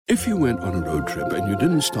If you went on a road trip and you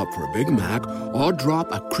didn't stop for a Big Mac or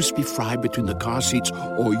drop a crispy fry between the car seats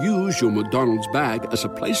or use your McDonald's bag as a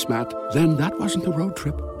placemat, then that wasn't a road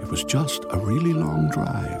trip. It was just a really long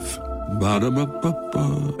drive.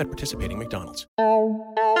 Ba-da-ba-ba-ba. At participating McDonald's.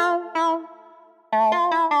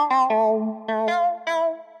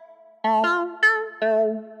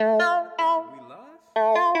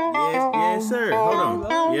 Yes, sir. Hold on.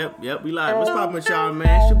 Yep, we live. What's poppin' with y'all,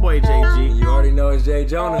 man? It's your boy JG. You already know it's Jay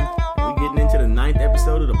Jonah. We getting into the 9th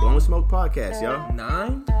episode of the Blown Smoke Podcast, y'all.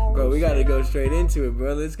 9? Bro, we gotta go straight into it,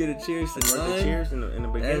 bro. Let's get a cheers to 9. Cheers in the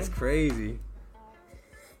beginning. That's crazy.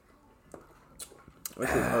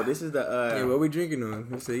 What's this? Oh, this is the Yeah, what we drinking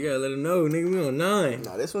on? So you gotta let them know, nigga. We on 9.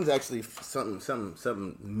 No, this one's actually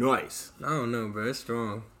something nice. I don't know, bro. It's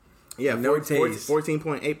strong. Yeah, No taste.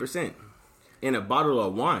 14.8% in a bottle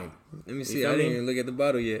of wine. Let me see. I didn't even look at the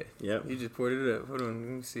bottle yet. Yep. You just poured it up. Hold on. Let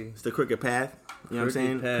me see. It's the Crooked Path. You know what I'm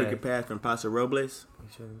saying? Crooked Path from Paso Robles.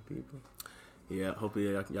 Show the people. Yeah, hopefully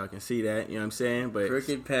y'all can see that. You know what I'm saying? But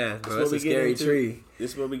Crooked Path, bro. That's a scary tree.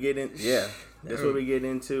 This is what we get in. Yeah, that's what we get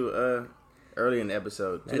into early in the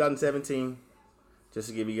episode. 2017. Just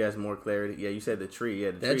to give you guys more clarity. Yeah, you said the tree.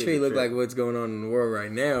 Yeah, that tree look like what's going on in the world right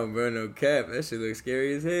now, bro. No cap. That shit looks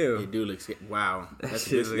scary as hell. It do look scary. Wow. That's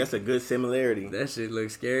a good similarity. That shit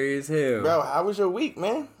looks scary as hell. Bro, how was your week,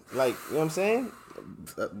 man? Like, you know what I'm saying?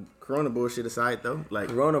 Corona bullshit aside, though. Like,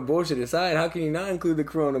 Corona bullshit aside, how can you not include the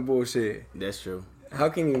Corona bullshit? That's true. How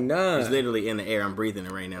can you not? It's literally in the air. I'm breathing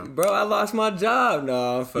it right now. Bro, I lost my job.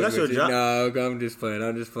 No, I'm fucking with you. Job? No, I'm just playing.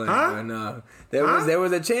 Huh? Bro. No. There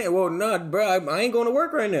was a chance. Well, no, bro, I ain't going to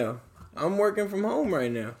work right now. I'm working from home right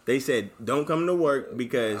now. They said, don't come to work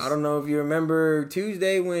because... I don't know if you remember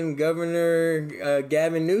Tuesday when Governor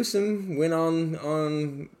Gavin Newsom went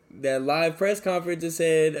on that live press conference and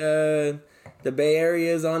said the Bay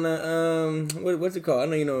Area is on a... what's it called? I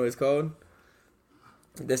know you know what it's called.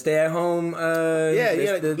 The stay-at-home...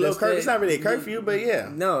 it's not really a curfew, but yeah.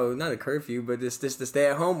 No, not a curfew, but it's just the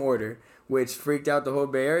stay-at-home order, which freaked out the whole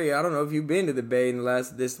Bay Area. I don't know if you've been to the Bay in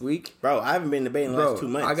this week. Bro, I haven't been to the Bay in the last 2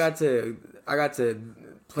 months. I got to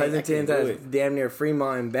Pleasanton, damn near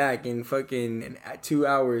Fremont and back in fucking 2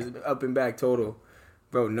 hours up and back total.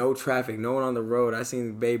 Bro, no traffic, no one on the road. I seen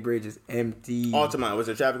the Bay Bridge is empty. Altamont, was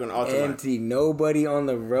there traffic on Altamont? Empty, nobody on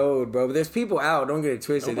the road, bro. But there's people out. Don't get it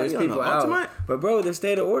twisted. There's people out. Altamont? But bro, the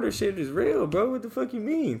state of order shit is real, bro. What the fuck you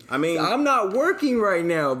mean? I mean, I'm not working right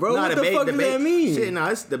now, bro. What the fuck does that mean? Shit,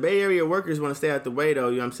 it's the Bay Area workers want to stay out the way, though.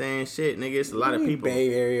 You know what I'm saying? Shit, nigga, it's a lot of people.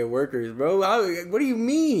 Bay Area workers, bro. What do you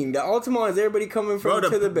mean? The Altamont is everybody coming from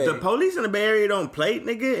to the Bay. The police in the Bay Area don't play,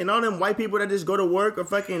 nigga, and all them white people that just go to work or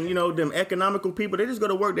fucking, them economical people, they just go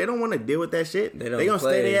to work. They don't want to deal with that shit. They gonna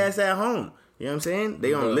stay their ass at home. You know what I'm saying? They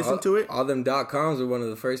gonna listen to it. All them .coms were one of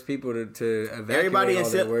the first people to evacuate everybody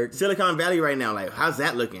in work. Silicon Valley right now. Like, how's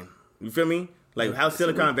that looking? You feel me? Like, how's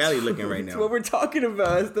Silicon Valley looking right now? That's what we're talking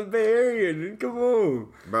about. It's the Bay Area, dude. Come on,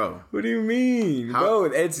 bro. What do you mean, bro?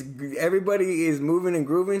 It's everybody is moving and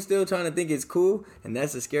grooving still, trying to think it's cool, and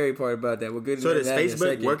that's the scary part about that. We're good. So does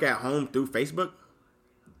Facebook work at home through Facebook?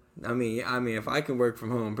 I mean, if I can work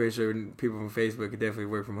from home, I'm pretty sure people from Facebook could definitely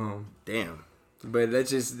work from home. Damn. But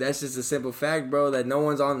that's just a simple fact, bro, that no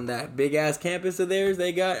one's on that big ass campus of theirs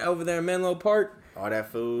they got over there in Menlo Park. All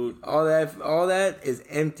that food. All that is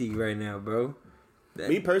empty right now, bro.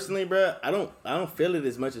 Me personally, bro, I don't feel it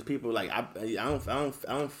as much as people like. I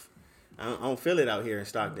don't feel it out here in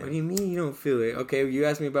Stockton. What do you mean you don't feel it? Okay, you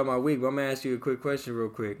asked me about my week, but I'm gonna ask you a quick question real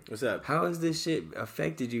quick. What's up? How has this shit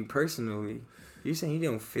affected you personally? You saying you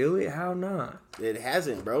don't feel it? How not? It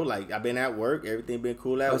hasn't, bro. Like, I've been at work. Everything been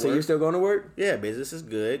cool at work. So you're still going to work? Yeah, business is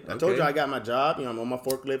good. Okay. I told you I got my job. I'm on my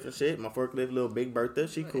forklift and shit. My forklift, little Big Bertha.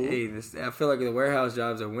 She cool. Hey, I feel like the warehouse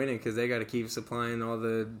jobs are winning because they got to keep supplying all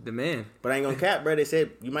the demand. But I ain't going to cap, bro. They said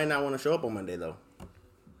you might not want to show up on Monday, though.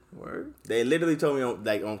 Word? They literally told me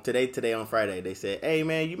on today on Friday. They said, hey,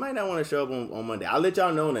 man, you might not want to show up on Monday. I'll let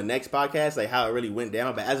y'all know in the next podcast like how it really went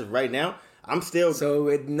down. But as of right now, I'm still...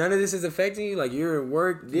 So none of this is affecting you? Like, you're at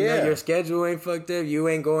work, yeah. Your schedule ain't fucked up, you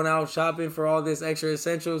ain't going out shopping for all this extra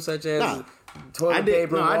essentials such as toilet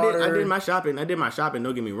paper, water. I did my shopping,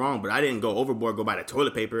 don't get me wrong, but I didn't go overboard, go buy the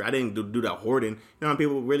toilet paper. I didn't do that hoarding. You know how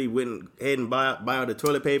people really went ahead and buy all the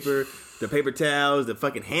toilet paper, the paper towels, the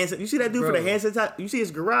fucking hand sanitizer. You see that dude for the hand sanitizer? You see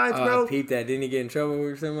his garage, bro? I peeped that. Didn't he get in trouble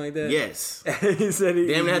or something like that? Yes. He said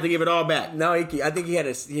he had to give it all back. No, I think he had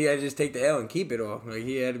to just take the L and keep it all. Like,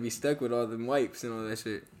 he had to be stuck with all them wipes and all that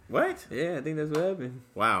shit. What? Yeah, I think that's what happened.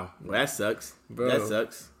 Wow. Well, that sucks. Bro. That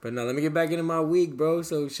sucks. But no, let me get back into my week, bro.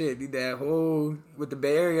 So, shit, that whole... With the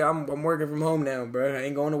Bay Area, I'm working from home now, bro. I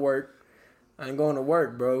ain't going to work. I ain't going to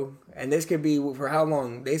work, bro. And this could be for how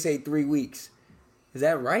long? They say 3 weeks. Is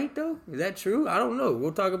that right, though? Is that true? I don't know.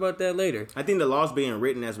 We'll talk about that later. I think the law's being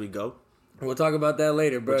written as we go. We'll talk about that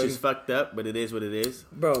later, bro. Which is fucked up, but it is what it is.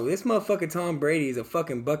 Bro, this motherfucker Tom Brady is a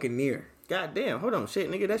fucking Buccaneer. God damn, hold on, shit,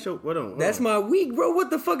 nigga, that's your, That's my week, bro. What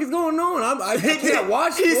the fuck is going on? I can't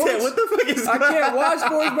watch sports. He said, what the fuck is going on? I can't watch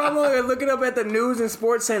sports, bro. I'm only looking up at the news and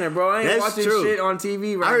Sports Center, bro. I ain't watching shit on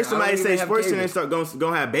TV right now. I heard somebody say Sports Center start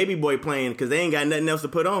gonna have Baby Boy playing because they ain't got nothing else to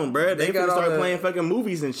put on, bro. They gonna start playing fucking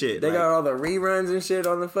movies and shit. They got all the reruns and shit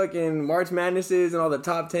on the fucking March Madnesses and all the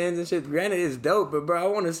top tens and shit. Granted, it's dope, but bro, I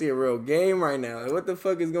want to see a real game right now. Like, what the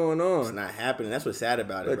fuck is going on? It's not happening. That's what's sad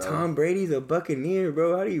about it, bro. But Tom Brady's a Buccaneer,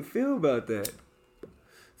 bro. How do you feel about that?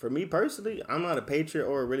 For me personally, I'm not a Patriot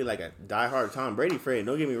or really like a diehard Tom Brady fan.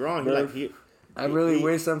 Don't get me wrong. I really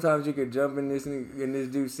wish sometimes you could jump in this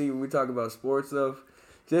dude's seat when we talk about sports stuff.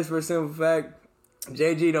 Just for a simple fact,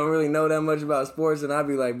 JG don't really know that much about sports, and I'd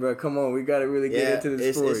be like, bro, come on, we gotta really get into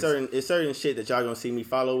the sports. It's certain shit that y'all gonna see me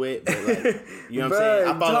follow with, but like, you know what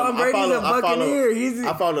I'm saying? Tom Brady's a Buccaneer.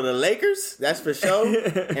 I follow the Lakers, that's for sure.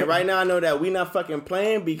 And right now I know that we not fucking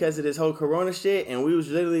playing because of this whole Corona shit, and we was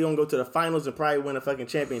literally gonna go to the finals and probably win a fucking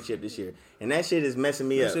championship this year. And that shit is messing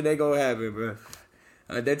me up. That shit they gonna have it, bro.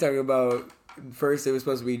 They're talking about first it was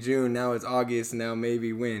supposed to be June, now it's August, now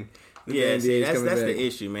maybe when. Yeah, see, that's the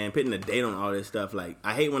issue, man. Putting a date on all this stuff. Like,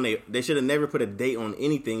 I hate when they should have never put a date on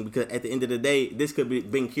anything because at the end of the day, this could be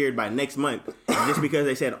been cured by next month. Just because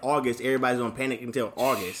they said August, everybody's gonna panic until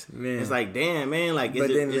August. Man. It's like, damn, man. Like, is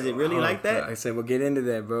it really like that? I said, we'll get into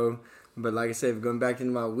that, bro. But like I said, going back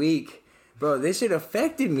into my week. Bro, this shit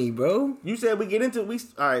affected me, bro. You said we get into all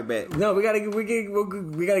right, bet. No,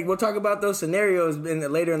 we'll talk about those scenarios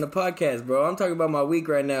later in the podcast, bro. I'm talking about my week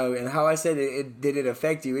right now and how I said did it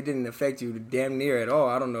affect you? It didn't affect you damn near at all.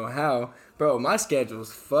 I don't know how, bro. My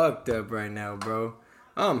schedule's fucked up right now, bro.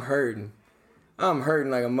 I'm hurting like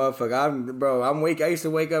a motherfucker. I used to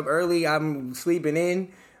wake up early. I'm sleeping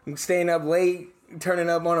in. I'm staying up late. Turning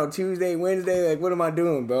up on a Tuesday, Wednesday, like what am I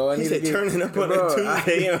doing, bro? Turning up on a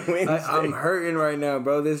Tuesday and Wednesday. I'm hurting right now,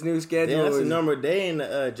 bro. This new schedule. Yeah, that's a normal day in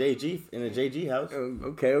the JG house.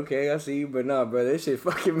 Okay, I see you, but nah, bro, this shit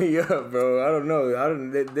fucking me up, bro. I don't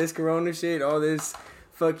know. This Corona shit, all this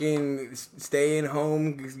fucking staying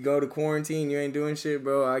home, go to quarantine, you ain't doing shit,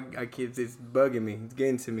 bro. It's bugging me. It's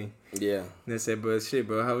getting to me. Yeah. That's it, but shit,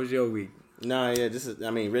 bro. How was your week? Nah, yeah,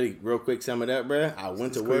 really real quick sum it up, bro. I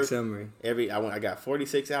went to work. Summary. I got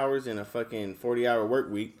 46 hours in a fucking 40-hour work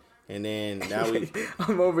week. And then now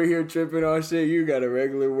I'm over here tripping on shit. You got a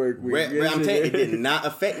regular work week. Bro, I'm telling you, it did not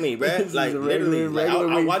affect me, bro. Like, literally,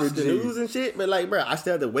 I watched the news and shit, but like, bro, I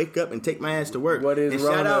still had to wake up and take my ass to work. What is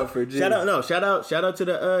wrong for G? Shout out to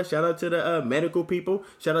the medical people.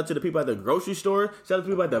 Shout out to the people at the grocery store. Shout out to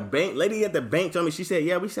people at the bank. Lady at the bank told me, she said,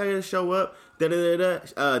 yeah, we started to show up.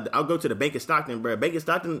 I'll go to the Bank of Stockton, bro. Bank of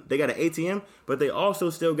Stockton, they got an ATM, but they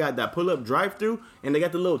also still got that pull-up drive-through, and they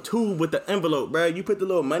got the little tube with the envelope, bro. You put the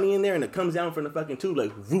little money in there, and it comes down from the fucking tube,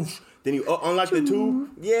 like, whoosh. Then you unlock the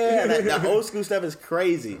tube. Yeah, that old school stuff is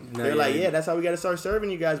crazy. They're like, yeah, that's how we got to start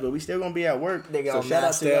serving you guys, but we still going to be at work. They got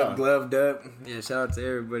masked up, gloved up. Yeah, shout out to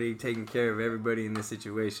everybody taking care of everybody in this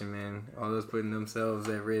situation, man. All those putting themselves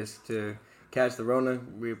at risk to catch the Rona.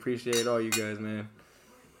 We appreciate all you guys, man.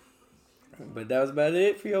 But that was about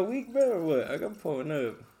it for your week, bro, or what? I got pulling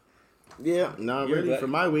up. Yeah, really, for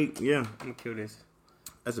my week, yeah. I'm gonna kill this.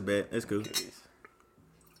 That's a bet. That's cool.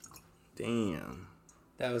 Damn.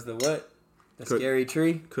 That was the what? The scary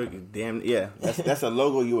tree? Damn, yeah. That's a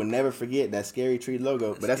logo you will never forget, that scary tree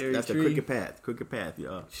logo. But that's the crooked path. Crooked path,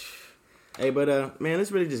 y'all. Hey, but man,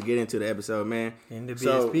 let's really just get into the episode, man.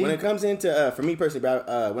 So when it comes into, for me personally,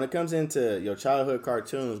 bro, when it comes into your childhood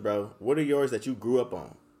cartoons, bro, what are yours that you grew up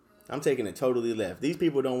on? I'm taking it totally left. These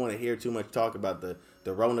people don't want to hear too much talk about the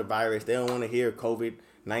coronavirus. They don't want to hear COVID-19.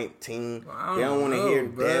 They don't want to hear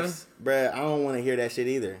deaths. Bruh, I don't want to hear that shit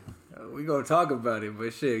either. We gonna talk about it,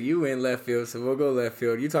 but shit, you in left field, so we'll go left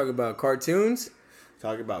field. You talk about cartoons?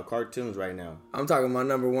 Talking about cartoons right now. I'm talking about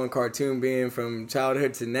number one cartoon being from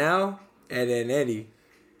childhood to now, Ed and Eddie.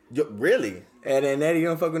 Really? Ed and Eddie, you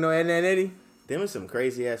don't fuck with no Ed and Eddie? Them are some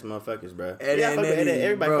crazy ass motherfuckers, bro. Ed and Eddie,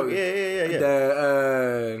 everybody, bro, yeah.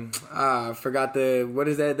 I forgot what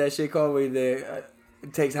is that shit called? Where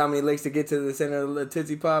it takes how many licks to get to the center of the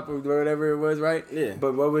Tootsie Pop or whatever it was, right? Yeah.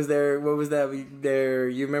 But what was that?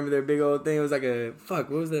 You remember their big old thing? It was like what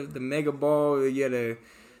was the mega ball?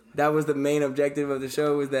 That was the main objective of the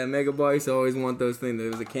show, was that mega ball. I used to always want those things. It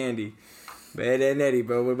was a candy. But Ed and Eddie,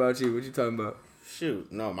 bro. What about you? What you talking about?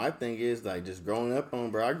 Shoot, no, my thing is like just growing up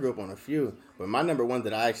on, bro. I grew up on a few, but my number one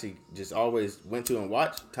that I actually just always went to and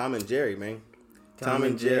watched, Tom and Jerry, man. Tom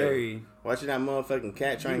and Jerry. Watching that motherfucking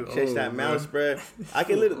cat trying to chase that mouse, bro. I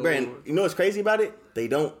can literally, bro, and you know what's crazy about it? They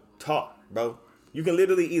don't talk, bro. You can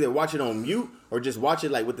literally either watch it on mute or just watch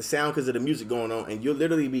it like with the sound because of the music going on, and you'll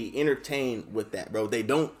literally be entertained with that, bro. They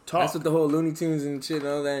don't talk. That's what the whole Looney Tunes and shit and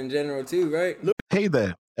all that in general too, right? Hey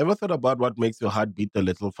there, ever thought about what makes your heart beat a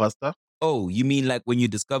little faster? Oh, you mean like when you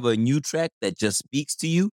discover a new track that just speaks to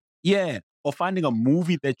you? Yeah, or finding a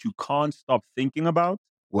movie that you can't stop thinking about?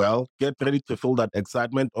 Well, get ready to feel that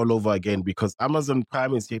excitement all over again because Amazon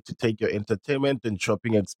Prime is here to take your entertainment and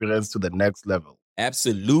shopping experience to the next level.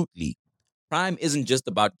 Absolutely. Prime isn't just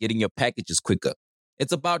about getting your packages quicker.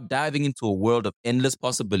 It's about diving into a world of endless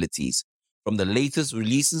possibilities, from the latest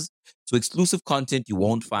releases to exclusive content you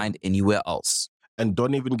won't find anywhere else. And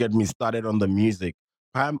don't even get me started on the music.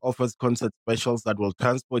 Prime offers concert specials that will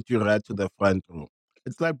transport you right to the front row.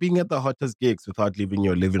 It's like being at the hottest gigs without leaving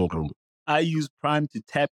your living room. I use Prime to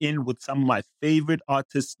tap in with some of my favorite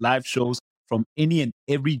artists' live shows from any and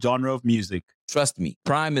every genre of music. Trust me,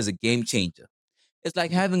 Prime is a game changer. It's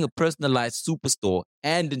like having a personalized superstore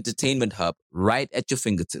and entertainment hub right at your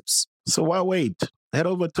fingertips. So why wait? Head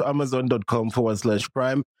over to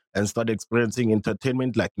amazon.com/Prime and start experiencing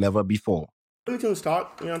entertainment like never before. Looney Tunes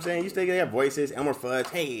talk, you know what I'm saying? You still have voices, Elmer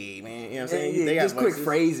Fudd, hey, man, you know what I'm saying? Yeah, they got just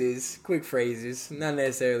voices. quick phrases, not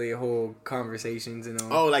necessarily a whole conversations and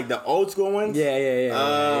all. Oh, like the old school ones? Yeah.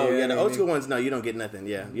 Oh, yeah, the old school ones, no, you don't get nothing,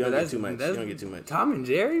 yeah. You don't get too much. You don't get too much. Tom and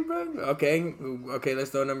Jerry, bro? Okay,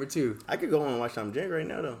 let's throw number 2. I could go on and watch Tom and Jerry right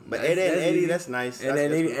now, though. But Eddie, that's nice. And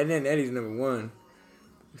then Eddie's number 1.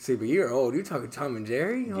 See, but you're old. You talking Tom and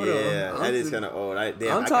Jerry? Hold on. That is kind of old.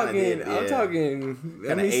 I'm talking.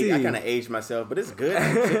 Let me see. I kind of aged myself, but it's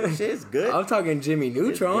good. Shit's good. I'm talking Jimmy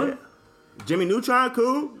Neutron. Jimmy Neutron,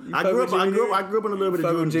 cool. I grew up on a little bit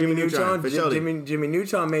of Jimmy Neutron. For sure. Jimmy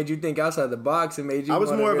Neutron made you think outside the box and made you. I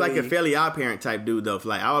was more of like a Fairly Odd Parent type dude, though.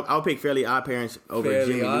 Like I'll pick Fairly Odd Parents over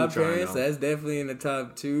Jimmy Neutron. Parents, that's definitely in the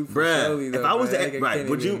top 2. Bruh, if I was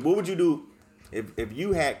what would you do if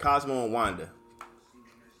you had Cosmo and Wanda?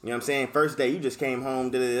 You know what I'm saying? First day, you just came home.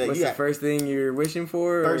 What's the first thing you're wishing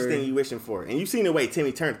for? First thing you wishing for. And you seen the way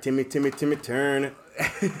Timmy Turner.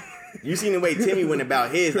 You seen the way Timmy went about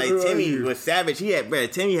his. Like, Timmy was savage.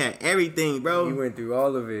 Timmy had everything, bro. He went through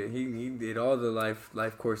all of it. He did all the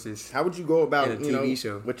life courses. How would you go about, a TV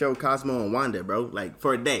show with your Cosmo and Wanda, bro? Like,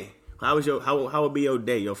 for a day. How would be your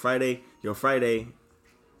day? Your Friday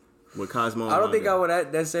with Cosmo and I don't Wanda. think I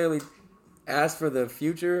would necessarily ask for the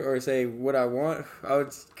future or say what I want. I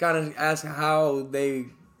would kind of ask how they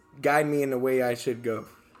guide me in the way I should go,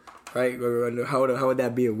 right? Or how would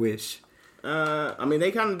that be a wish? I mean,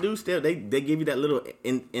 they kind of do still. They give you that little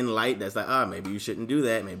in light that's like, maybe you shouldn't do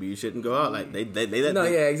that. Maybe you shouldn't go out. Like they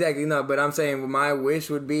yeah, exactly. No, but I'm saying what my wish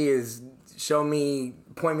would be is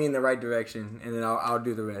point me in the right direction, and then I'll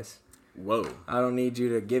do the rest. Whoa! I don't need you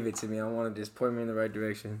to give it to me. I want to just point me in the right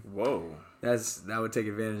direction. Whoa! I would take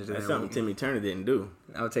advantage of that. That's something Timmy Turner didn't do.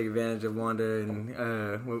 I would take advantage of Wanda and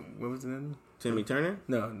what was the name? Timmy Turner?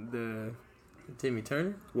 No, the Timmy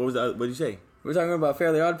Turner. What did you say? We're talking about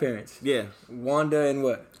Fairly Odd Parents. Yeah. Wanda and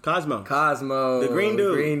what? Cosmo. The green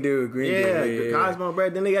dude. Yeah, Cosmo,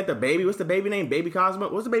 bro. Then they got the baby. What's the baby name? Baby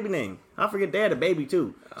Cosmo? What's the baby name? I forget. They had a baby,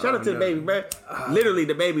 too. Shout out to the baby, bro. Literally,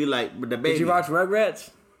 the baby, like, the baby. Did you watch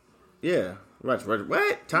Rugrats? Yeah. Watch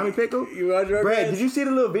what? Tommy Pickle? You watch Rugrats? Bruh, did you see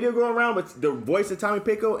the little video going around with the voice of Tommy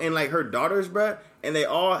Pickle and, like, her daughters, bruh? And they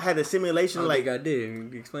all had a simulation, I think I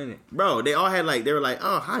did. Explain it. Bro, they all had, like, they were like,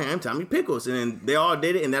 oh, hi, I'm Tommy Pickles. And then they all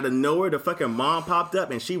did it, and out of nowhere, the fucking mom popped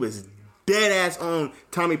up, and she was dead ass on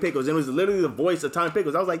Tommy Pickles. And it was literally the voice of Tommy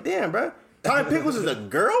Pickles. I was like, damn, bruh. Tommy Pickles is a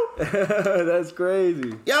girl? That's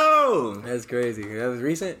crazy. Yo! That's crazy. That was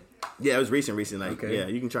recent? Yeah, it was recent. Like, okay. Yeah,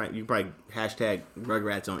 you can probably hashtag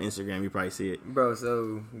Rugrats on Instagram. You probably see it. Bro,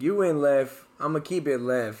 so you went left. I'm going to keep it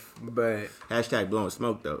left, but... Hashtag blowing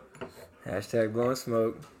smoke, though. Hashtag blowing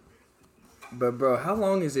smoke. But, bro, how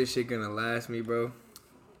long is this shit going to last me, bro?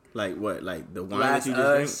 Like what? Like the wine Last that you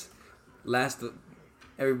just drink? Last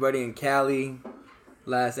everybody in Cali.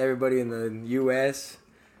 Last everybody in the U.S.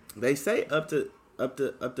 They say up to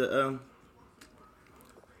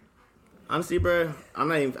honestly, bro, I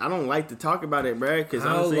don't like to talk about it, bro, because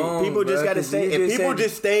honestly, people just gotta stay. If people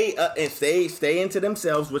just stay and stay into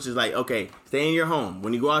themselves, which is like, okay, stay in your home.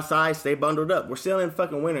 When you go outside, stay bundled up. We're still in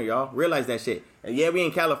fucking winter, y'all. Realize that shit. And yeah, we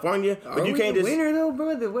in California, but you can't just winter though,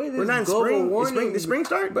 bro. The way this we're not in global spring. warming, The spring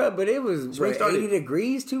started, bro. But it was 80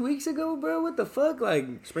 degrees 2 weeks ago, bro. What the fuck?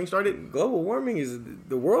 Like spring started. Global warming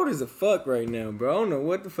the world is a fuck right now, bro. I don't know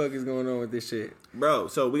what the fuck is going on with this shit, bro.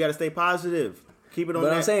 So we gotta stay positive. Keep it on. But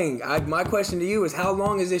that. I'm saying, my question to you is, how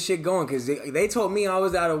long is this shit going? Because they told me I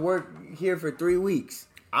was out of work here for 3 weeks.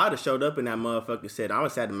 I'd have showed up in that motherfucker said, I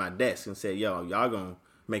was sat at my desk and said, yo, y'all gonna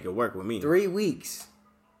make it work with me. 3 weeks.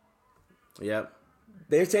 Yep.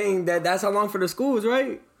 They're saying that's how long for the schools,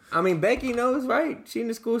 right? I mean, Becky knows, right? She in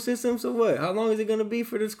the school system, so what? How long is it gonna be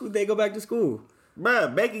for the school? They go back to school.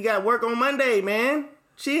 Bruh, Becky got work on Monday, man.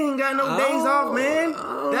 She ain't got no days off, man.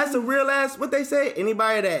 That's a real ass. What they say?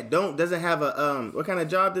 Anybody that doesn't have a what kind of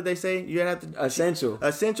job did they say you have to?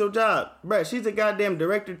 Essential Job, bruh. She's a goddamn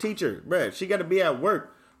director teacher, bruh. She got to be at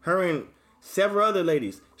work. Her and several other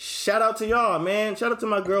ladies. Shout out to y'all, man. Shout out to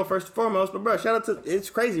my girl first and foremost, but bruh, shout out to. It's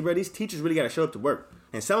crazy, bruh. These teachers really got to show up to work,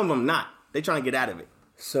 and some of them not. They trying to get out of it.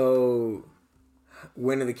 So,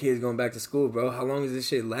 when are the kids going back to school, bro? How long is this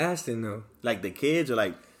shit lasting, though? Like the kids are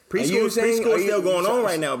like preschool still going on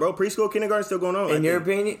right now, bro. Preschool, kindergarten still going on. In your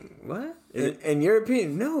opinion, what? In your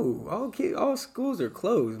opinion, no. All schools are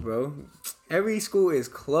closed, bro. Every school is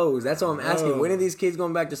closed. That's all I'm asking. When are these kids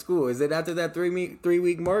going back to school? Is it after that 3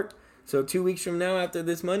 week mark? So 2 weeks from now, after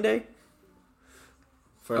this Monday?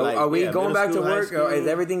 Are we going back to work? Or is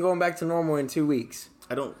everything going back to normal in 2 weeks?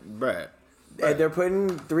 Bruh. And they're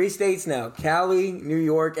putting 3 states now: Cali, New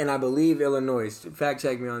York, and I believe Illinois. Fact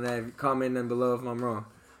check me on that. Comment down below if I'm wrong.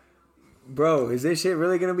 Bro, is this shit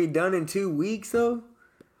really gonna be done in 2 weeks though?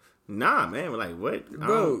 Nah, man. Like what,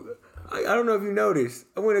 bro? I don't know if you noticed.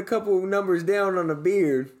 I went a couple numbers down on the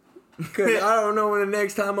beard. Because I don't know when the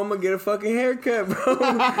next time I'm going to get a fucking haircut, bro.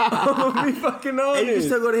 I'm going to be fucking honest. And you can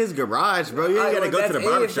still go to his garage, bro. You ain't got to go to the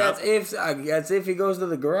barbershop. That's if he goes to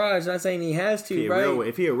the garage. Not saying he has to, right?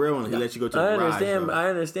 If he a real one, he let you go to the garage. I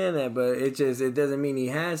understand that, but it doesn't mean he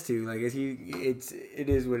has to. Like, it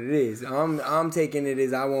is what it is. I'm taking it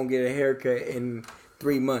as I won't get a haircut in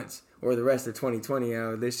 3 months. Or the rest of 2020,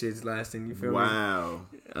 how this shit's lasting. You feel me? Wow.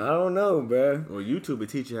 I don't know, bro. Well, YouTube will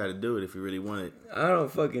teach you how to do it if you really want it. I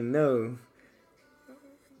don't fucking know.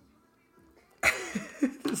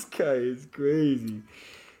 This guy is crazy.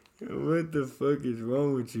 What the fuck is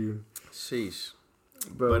wrong with you? Sheesh.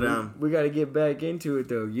 Bro, but, we got to get back into it,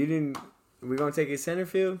 though. We going to take it center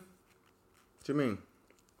field? What you mean?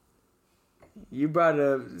 You brought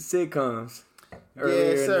up sitcoms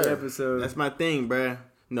earlier in the episode. That's my thing, bruh.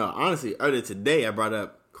 No, honestly, earlier today I brought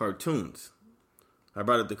up cartoons. I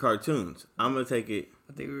brought up the cartoons. I'm going to take it.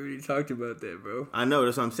 I think we already talked about that, bro. I know,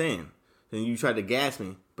 that's what I'm saying. Then you tried to gas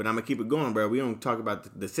me, but I'm going to keep it going, bro. We don't talk about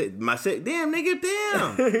damn, nigga,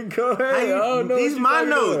 damn. Go ahead. These my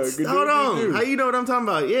notes. Hold on. How you know what I'm talking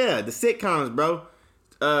about? Yeah, the sitcoms, bro.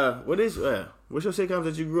 What's your sitcoms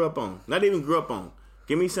that you grew up on? Not even grew up on.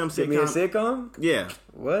 Give me some sitcom. Give me a sitcom? Yeah.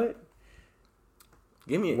 What?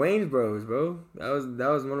 Give me Wayne's Bros, bro. That was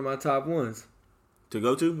one of my top ones. To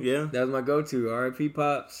go to, yeah. That was my go-to. R.I.P.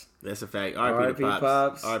 Pops. That's a fact. R.I.P.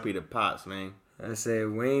 Pops. R.I.P. to Pops, man. I said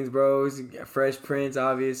Wayne's Bros, Fresh Prince,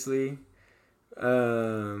 obviously. What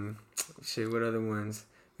other ones?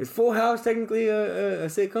 Is Full House technically a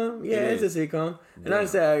sitcom? Yeah, it's a sitcom. And I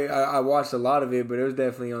say I watched a lot of it, but it was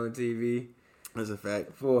definitely on the TV. That's a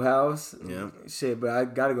fact. Full House. Yeah. Shit, but I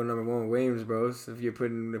gotta go number one, Wayne's Bros. If we had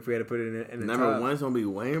to put it in the number top. one's gonna be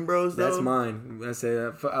Wayne Bros. Though? That's mine. I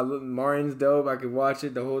said Martin's dope. I could watch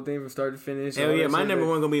it the whole thing from start to finish. Hell yeah, my number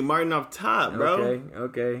one gonna be Martin off top, bro.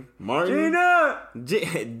 Okay. Martin.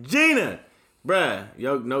 Gina, bruh.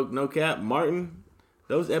 Yo, no cap, Martin.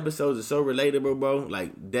 Those episodes are so relatable, bro.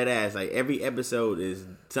 Like dead ass. Like every episode is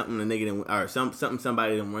something a nigga or something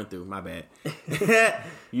somebody done went through. My bad.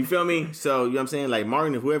 You feel me? So you know what I'm saying? Like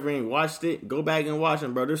Martin, if whoever ain't watched it, go back and watch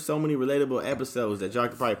them, bro. There's so many relatable episodes that y'all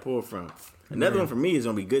could probably pull from. Another one for me is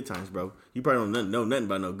gonna be Good Times, bro. You probably don't know nothing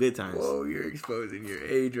about no Good Times. Whoa, you're exposing your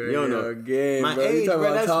age right now again, my bro. Age, you talking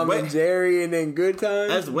about Tom and Jerry and then Good Times?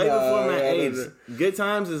 That's way before my age. Good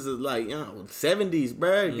Times is like 70s,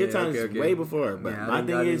 bro. Good Times is way before. But my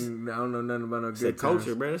thing is, I don't know nothing about no Good Times.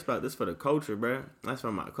 Culture, bro. That's for the culture, bro. That's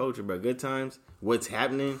for my culture, bro. Good Times. What's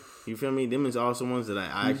happening? You feel me? Them is also ones that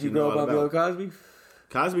I actually know all about. Bill Cosby?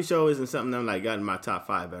 Cosby Show isn't something I'm like got in my top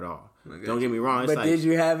 5 at all. Don't get me wrong. It's but did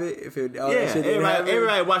you have it?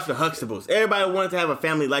 Everybody watched the Huxtables. Everybody wanted to have a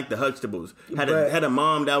family like the Huxtables. Had a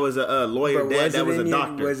mom that was a lawyer, dad that was a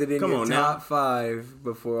doctor. Was it in your top 5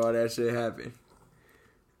 before all that shit happened?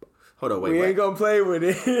 Hold on, wait. We ain't gonna play with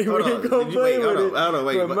it. Hold on,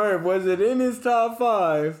 wait. But Murph, was it in his top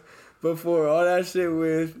 5 before all that shit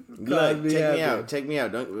with Cosby happened? Check me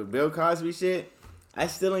out. Bill Cosby shit. I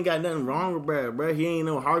still ain't got nothing wrong with bro. He ain't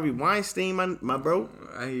no Harvey Weinstein, my bro.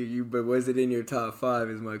 I hear you, but was it in your top 5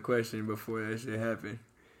 is my question before that shit happened?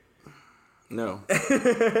 No.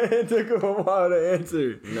 It took him a while to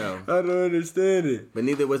answer. No. I don't understand it. But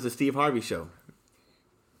neither was the Steve Harvey Show.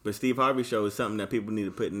 But Steve Harvey show is something that people need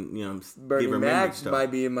to put in, Bernie give Mac remembrance to. might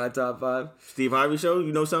be in my top 5. Steve Harvey show,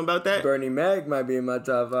 you know something about that? Bernie Mac might be in my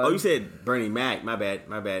top 5. Oh, you said Bernie Mac. My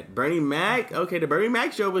bad. Bernie Mac? Okay, the Bernie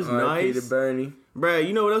Mac show was nice. to Bernie. Bruh,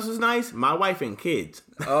 you know what else was nice? My Wife and Kids.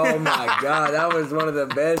 Oh my God, that was one of the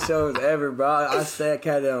best shows ever, bro. I sat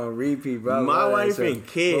cat that on repeat, bro. My Wife and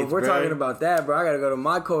Kids, Well, if we're bruh. talking about that, bro, I gotta go to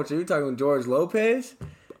my culture. You talking George Lopez?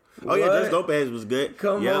 Oh, yeah, George Lopez was good.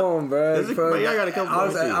 Come Yep. on, bro. Y'all gotta come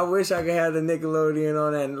I wish I could have the Nickelodeon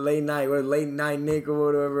on that late night Nick or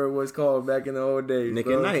whatever it was called back in the old days. Nick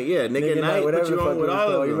bro. at Night, yeah. Nick at Night, whatever put you the on fuck with it was all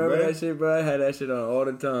of called. them, You remember bruh. that shit, bro? I had that shit on all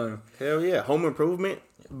the time. Hell yeah. Home Improvement.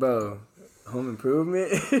 Bro, Home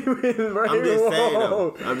Improvement? I'm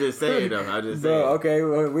just saying though. Bro, okay,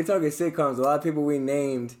 well, we're talking sitcoms. A lot of people we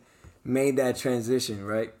named made that transition,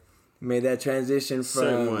 right? Made that transition from...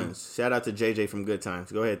 Certain ones. Shout out to JJ from Good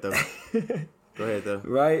Times. Go ahead, though.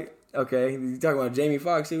 Right? Okay, you talking about Jamie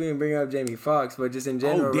Foxx. See, we didn't bring up Jamie Foxx, but just in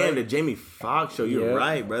general, Oh, damn, right? the Jamie Foxx show. You're Yep.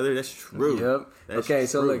 right, brother. That's true. Yep. That's okay,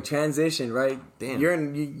 so true. look, transition, right? Damn. You're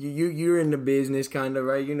in the business, kind of,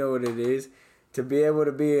 right? You know what it is. To be able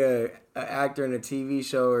to be a actor in a TV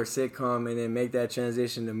show or sitcom and then make that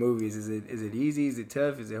transition to movies, is it easy? Is it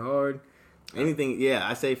tough? Is it hard? Anything, yeah,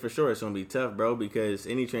 I say for sure it's going to be tough, bro, because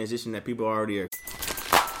any transition that people already are...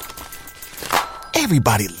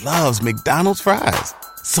 Everybody loves McDonald's fries.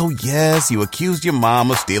 So yes, you accused your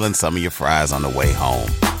mom of stealing some of your fries on the way home.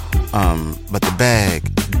 But the bag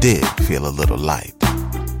did feel a little light.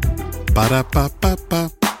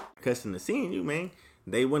 Ba-da-ba-ba-ba. Custom to seeing you, man.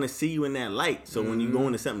 They want to see you in that light. So when you go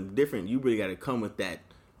into something different, you really got to come with that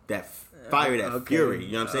fire, that fury.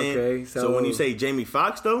 You know what I'm saying? Okay, so when you say Jamie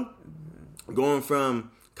Foxx, though, going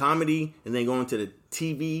from comedy and then going to the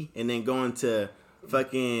TV and then going to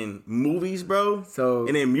fucking movies, bro. So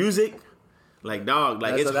and then music, like dog,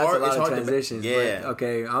 like it's that's hard. a lot It's of hard transitions. to yeah. But,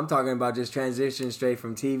 okay, I'm talking about just transition straight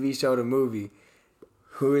from TV show to movie.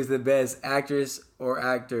 Who is the best actress or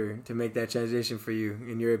actor to make that transition for you,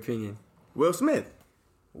 in your opinion? Will Smith.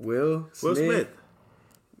 Will Smith.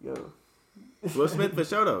 Yo. Will Smith for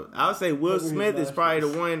sure though. I would say Will Smith is probably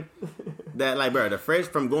the one that like, bro,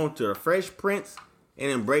 from going to the Fresh Prince and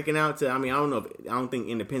then breaking out to, I don't think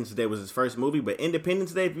Independence Day was his first movie, but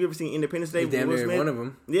Independence Day, if you ever seen Independence Day with damn Will near Smith, one of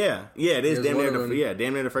them. Yeah, it is It was damn one near of them.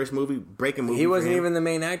 damn near the first breaking movie. He for wasn't him. even the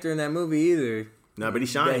main actor in that movie either. No, but he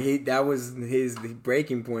shined. That was his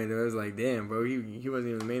breaking point. I was like, damn, bro, he wasn't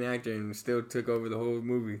even the main actor and still took over the whole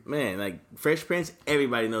movie. Man, like Fresh Prince,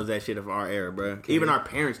 everybody knows that shit of our era, bro. Okay. Even our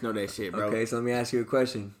parents know that shit, bro. Okay, so let me ask you a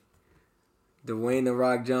question. Dwayne "The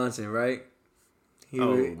Rock" Johnson, right?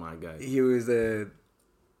 My God. He was a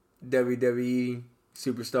WWE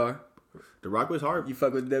superstar. The Rock was hard. You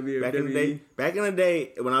fuck with WWE? Back in the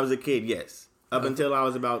day, when I was a kid, yes. Up until I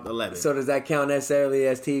was about 11. So does that count necessarily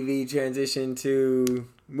as TV transition to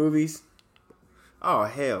movies? Oh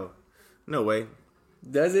hell, no way.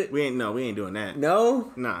 Does it? We ain't doing that.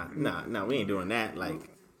 No? Nah, we ain't doing that. Like,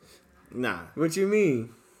 nah. What you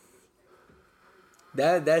mean?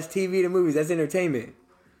 That's TV to movies. That's entertainment.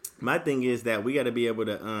 My thing is that we got to be able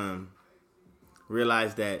to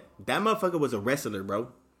realize that motherfucker was a wrestler, bro.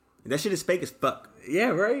 That shit is fake as fuck. Yeah,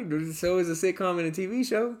 right. So is a sitcom and a TV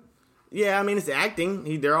show. Yeah, I mean it's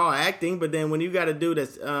acting. They're all acting, but then when you got to do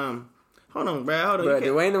this, hold on, bro. Hold on. But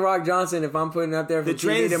Dwayne "The Rock" Johnson, if I'm putting up there from The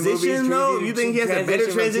TV to movies, transition, though, you think he has a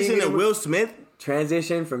better transition than Will Smith?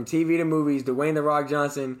 Transition from TV to movies, Dwayne "The Rock"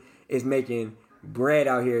 Johnson is making bread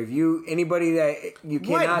out here. Anybody that you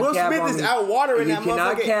cannot Will cap Smith on is me, out watering you that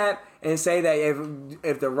cannot motherfucker. cap and say that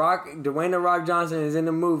if Dwayne "The Rock" Johnson is in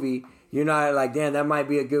the movie, you're not like, damn, that might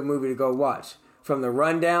be a good movie to go watch. From The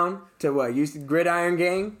Rundown to what? Gridiron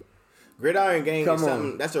Gang? Gridiron Gang Come is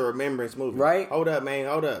something on. that's a remembrance movie. Right? Hold up,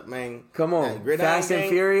 man. Come on. Gridiron Fast Gang? and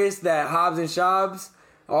Furious, that Hobbs and Shobbs,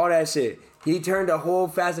 all that shit. He turned the whole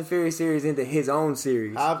Fast and Furious series into his own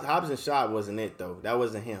series. Hobbs and Shaw wasn't it though. That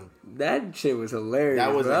wasn't him. That shit was hilarious.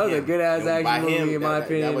 That wasn't That was a him. good ass And by action movie him, in my that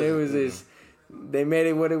opinion. It was wasn't just they made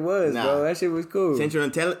it what it was, Nah. bro. That shit was cool. Central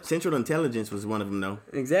Intelligence was one of them though.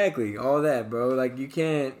 Exactly, all that, bro. Like you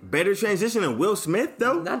can't. Better transition than Will Smith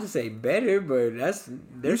though. Not to say better, but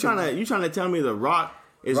You trying to tell me The Rock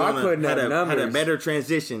is Rock putting up had a numbers. better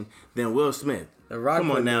transition than Will Smith? The Rock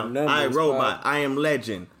Come on putting now, up numbers, I Robot, bro. I Am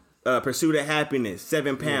Legend, Pursuit of Happiness,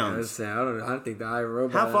 7 Yeah, Pounds, I don't think the I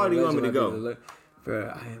Robot. How far do you want me to Legend go? might be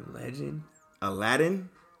Bro, I Am Legend. Aladdin.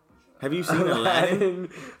 Have you seen Aladdin?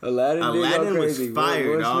 Aladdin did Aladdin go was crazy. fire,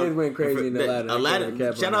 Will dog. Smith went crazy in Aladdin. I Aladdin.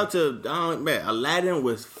 can't cap Shout on out to man. Aladdin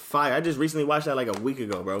was fire. I just recently watched that like a week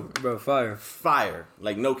ago, bro. it. Bro, fire. Fire,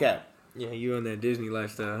 like no cap. Yeah, you on that Disney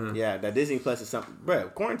lifestyle, huh? Yeah, that Disney Plus is something. Bro,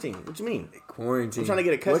 quarantine. What you mean? Quarantine. I'm trying to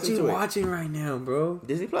get accustomed to it. What you watching right now, bro?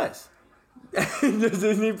 Disney Plus. Just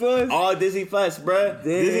Disney Plus? All Disney Plus, bro. Damn,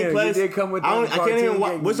 Disney Plus. you did come with I can't even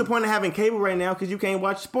watch. game. What's the point of having cable right now? Because you can't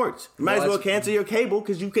watch sports. You might as well cancel your cable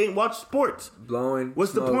because you can't watch sports. Blowing.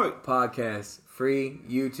 What's the point? Podcast. Free.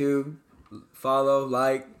 YouTube. Follow,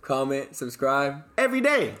 like, comment, subscribe. Every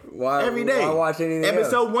day. Every day. Why watch anything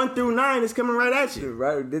Episode else? 1 through 9 is coming right at you.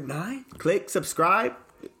 Right? Did 9? Click subscribe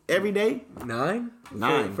every day. 9?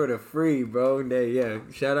 9. For the free, bro. Yeah.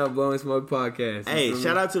 Shout out Blowing Smoke Podcast. Hey,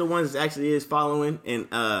 shout out to the ones that actually is following and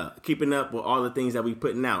keeping up with all the things that we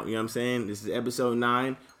putting out. You know what I'm saying? This is episode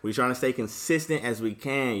 9. We're trying to stay consistent as we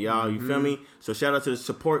can, y'all. You feel me? So shout out to the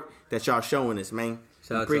support that y'all showing us, man.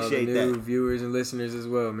 Shout Appreciate out to all the new that. viewers and listeners as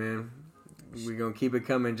well, man. We're going to keep it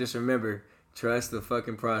coming. Just remember, trust the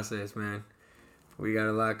fucking process, man. We got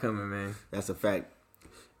a lot coming, man. That's a fact.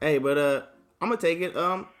 Hey, but I'm going to take it.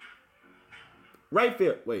 Right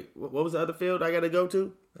field. Wait, what was the other field I got to go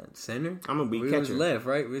to? Center? I'm going to be we catcher. was left,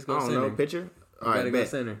 right? We was I going don't center. know. Pitcher? All Gotta right, go bet.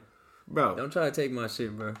 center. Bro. Don't try to take my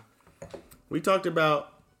shit, bro. We talked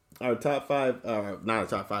about our top 5, not our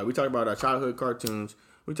top 5. We talked about our childhood cartoons.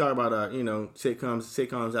 We talked about our,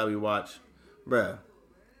 sitcoms that we watch. Bruh,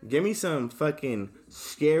 give me some fucking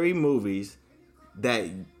scary movies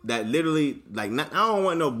that literally, like, I don't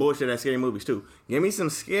want no bullshit at scary movies, too. Give me some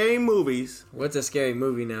scary movies. What's a scary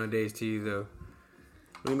movie nowadays to you, though?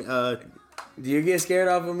 What do you mean, Do you get scared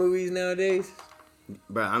off of movies nowadays?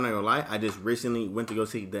 bruh, I'm not gonna lie. I just recently went to go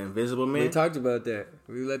see The Invisible Man. We talked about that.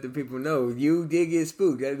 We let the people know. You did get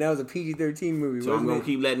spooked. That was a PG-13 movie, So I'm gonna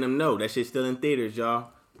keep letting them know. That shit's still in theaters, y'all.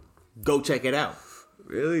 Go check it out.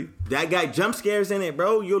 Really? That got jump scares in it,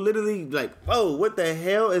 bro. You're literally like, whoa, what the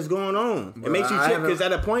hell is going on? Bro, it makes you trip because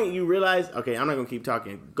at a point you realize, okay, I'm not gonna keep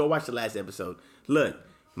talking. Go watch the last episode. Look,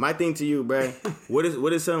 my thing to you, bro.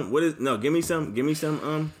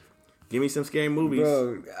 Give me some scary movies.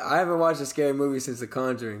 Bro, I haven't watched a scary movie since The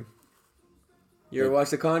Conjuring. You ever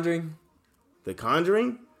watched The Conjuring? The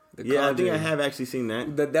Conjuring? Yeah, I think I have actually seen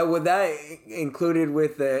that. That included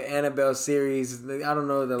with the Annabelle series. I don't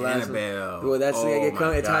know the last Annabelle. one. Well, that's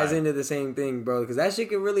it ties God. into the same thing, bro. Because that shit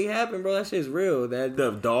could really happen, bro. That shit's real. That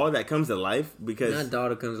The doll that comes to life because not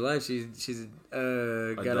daughter comes to life. She's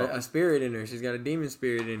got a spirit in her. She's got a demon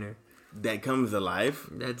spirit in her. that comes to life.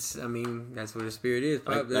 That's what a spirit is.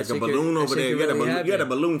 Like a balloon over there. You got a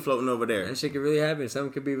balloon floating over there. That shit could really happen.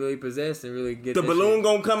 Something could be really possessed and really get The balloon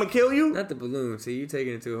gonna come and kill you? Not the balloon. See, you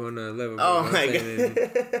taking it to a whole nother level. Bro. Oh my God.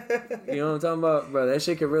 You know what I'm talking about, bro? That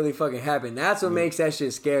shit could really fucking happen. That's what makes that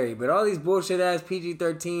shit scary. But all these bullshit ass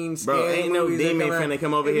PG-13 scary Bro, ain't no demon finna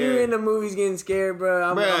come over here. If you in the movies getting scared, bro,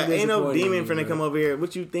 I'm ain't no demon finna bro. come over here.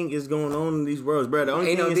 What you think is going on in these worlds, bro? The only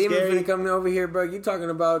Ain't thing no is demon scary. finna come over here, bro. You talking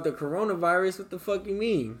about the coronavirus? What the fuck you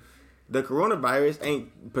mean? The coronavirus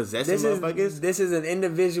ain't possessing motherfuckers. This is an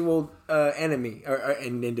individual enemy or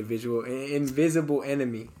an invisible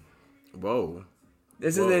enemy. Whoa.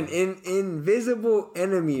 This is an invisible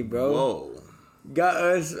enemy, bro. Whoa. Got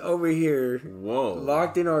us over here. Whoa.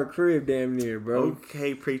 Locked in our crib, damn near, bro.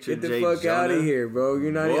 Okay, preacher Get the Jay fuck out Jonah. of here, bro.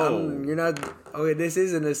 You're not. Whoa. You're not. Okay, this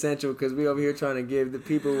isn't essential because we over here trying to give the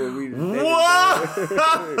people what we.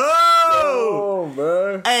 Oh,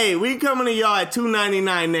 bro. Hey, we coming to y'all at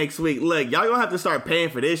 $2.99 next week. Look, y'all gonna have to start paying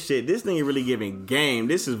for this shit. This thing really giving game.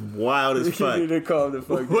 This is wild as fuck. You need to calm the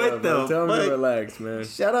fuck What down, the bro. Tell me fuck? to relax, man.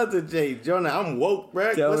 Shout out to Jay Jonah. I'm woke,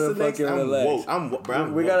 bruh. Tell What's me the to next? fucking I'm relax. woke. I'm woke,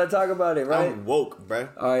 bro. We gotta talk about it, right? I'm woke, bruh.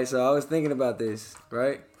 All right, so I was thinking about this,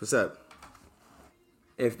 right? What's up?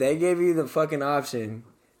 If they gave you the fucking option,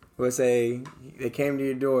 let's say they came to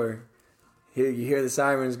your door, you hear the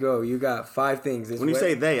sirens go, you got 5 things. When you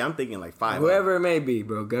say they, I'm thinking like 5. Whoever it may be,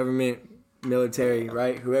 bro, government, military,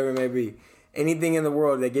 right? Whoever it may be. Anything in the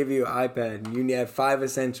world, they give you an iPad. You have 5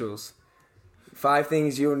 essentials. 5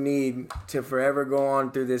 things you'll need to forever go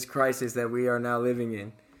on through this crisis that we are now living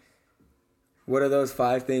in. What are those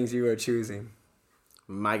 5 things you are choosing?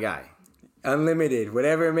 My guy. Unlimited,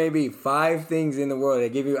 whatever it may be. 5 things in the world. They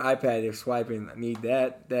give you an iPad. They're swiping. I need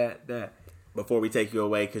that. Before we take you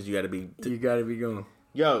away, because you got to be... You gotta be going.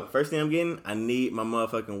 Yo, first thing I'm getting, I need my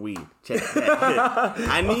motherfucking weed. Check that.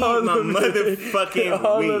 I need my motherfucking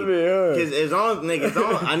All weed. of it, huh? Because it's on, nigga, it's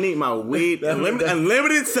on. I need my weed.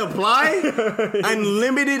 Unlimited supply?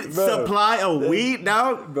 Unlimited supply of weed,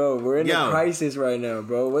 dog? Bro, we're in a crisis right now,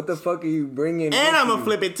 bro. What the fuck are you bringing? And I'm gonna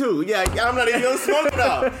flip it too. Yeah, I'm not even gonna smoke it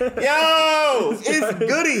off. Yo, it's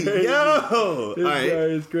goody. Yo. This guy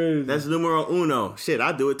is crazy. That's numero uno. Shit,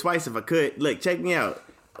 I'd do it twice if I could. Look, check me out.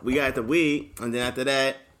 We got the weed, and then after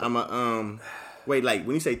that, Wait, like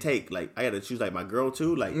when you say take, like I gotta choose like my girl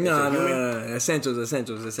too, like No. Essentials.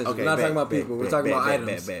 Okay, We're not talking about people. We're talking about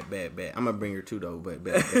items. Bet. I'm gonna bring her too though, but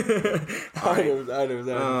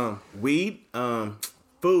Items. Weed,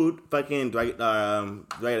 food. Fucking. Do I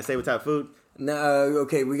gotta say what type of food? No,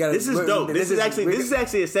 okay, we gotta. This is dope. This is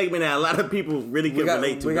actually a segment that a lot of people really can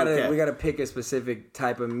relate to. We gotta pick a specific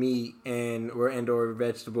type of meat or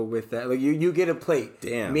vegetable with that. Like you get a plate.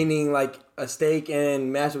 Damn. Meaning like a steak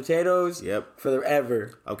and mashed potatoes. Yep.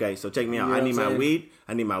 Forever. Okay, so check me out. You know I need what I'm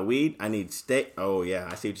my weed. I need steak. Oh yeah,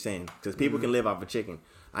 I see what you're saying. Because people can live off of chicken.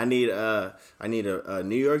 I need a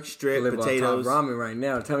New York strip, potatoes. Top ramen right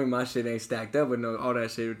now. Tell me my shit ain't stacked up with all that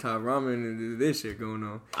shit with top ramen and this shit going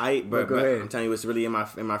on. But go ahead. I'm telling you what's really in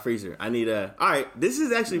my freezer. I need a. All right, this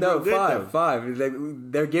is actually real good. Five. Like,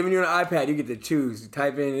 they're giving you an iPad. You get to choose. You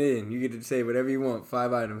type it in. You get to say whatever you want.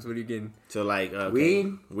 5 items. What are you getting? So like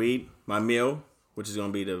weed, my meal, which is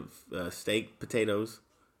gonna be the steak, potatoes,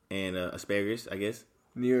 and asparagus, I guess.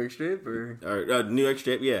 New York strip or New York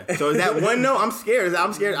strip, yeah. So is that one? No, I'm scared. Is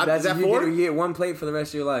that 4? You get one plate for the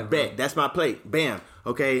rest of your life. Bet. That's my plate. Bam.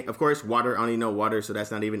 Okay. Of course, water. I don't need no water, so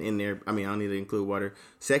that's not even in there. I mean, I don't need to include water.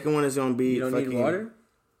 Second one is gonna be. You don't need water.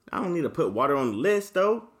 I don't need to put water on the list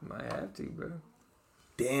though. Might have to, bro.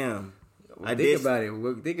 Damn.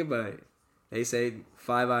 Think about it. They say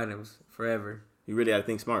 5 items forever. You really gotta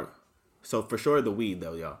think smart. So for sure the weed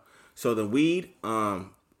though, y'all. So the weed,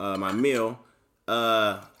 my meal.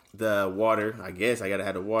 The water, I guess I gotta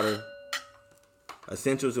have the water.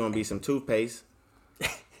 Essentials gonna be some toothpaste,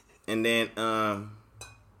 and then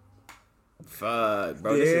fuck,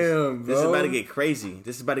 bro. This is about to get crazy.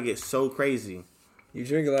 This is about to get so crazy. You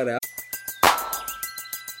drink a lot of.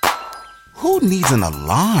 Who needs an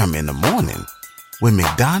alarm in the morning when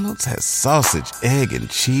McDonald's has sausage, egg, and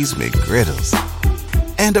cheese McGriddles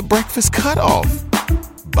and a breakfast cutoff?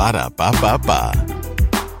 Ba-da-ba-ba-ba.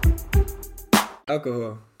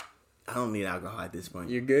 Alcohol. I don't need alcohol at this point.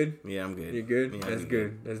 You're good? Yeah, I'm good. You're good? Yeah, That's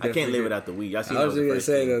good. I can't live without the weed. I was just gonna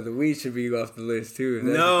say though, the weed should be off the list too.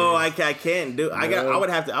 No, I can't do. I would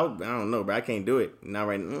have to. I don't know, bro. I can't do it. Not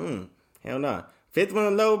right. Hell no. 5th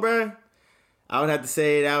one low, bro. I would have to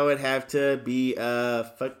say that would have to be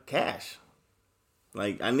fuck cash.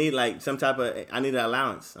 Like I need some type of. I need an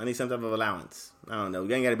allowance. I need some type of allowance. I don't know.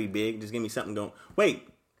 You ain't gotta be big. Just give me something going. Wait.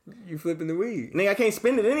 You flipping the weed. Nigga, I can't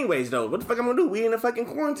spend it anyways, though. What the fuck I'm gonna do? We in a fucking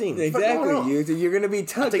quarantine. Exactly. You're gonna be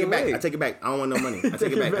tucked away. I take it back. I don't want no money. I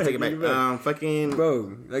take it back. Fucking...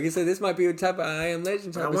 Bro, like I said, this might be a type of I Am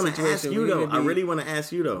Legend type of situation. I want to ask you, though. I really want to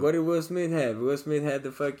ask you, though. What did Will Smith have? Will Smith had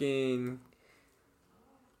the fucking...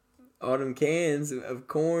 all them cans of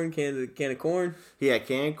corn, can of corn. He had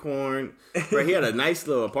canned corn. Bro, he had a nice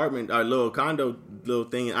little apartment, or little condo, little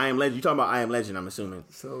thing. I Am Legend. You talking about I Am Legend, I'm assuming.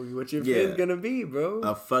 So what your fifth gonna be, bro?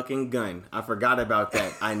 A fucking gun. I forgot about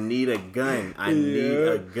that. I need a gun. I need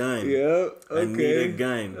a gun. Yep. Okay. I need a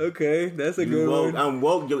gun. Okay, that's a good one. I'm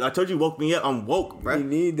woke. I told you woke me up. I'm woke, bro. You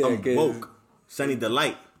need that. I'm woke. Sunny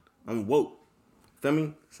Delight. I'm woke. Feel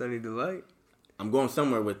me? Sunny Delight. I'm going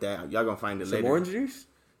somewhere with that. Y'all gonna find it later. Some orange juice?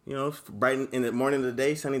 You know, bright in the morning of the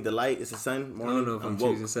day, Sunny Delight. It's a sun morning. I don't know if I'm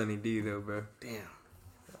choosing Sunny D though, bro. Damn.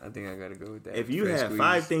 I think I gotta go with that. If you had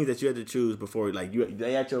 5 things that you had to choose before, like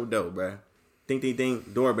they at your door, bro. Ding,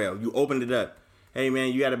 doorbell. You opened it up. Hey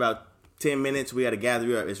man, you got about 10 minutes. We got to gather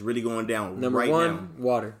you up. It's really going down. Number right 1, now.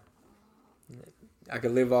 water. I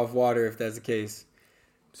could live off water if that's the case.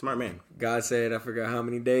 Smart man. God said, I forgot how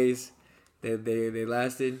many days they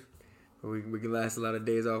lasted. But we can last a lot of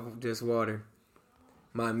days off of just water.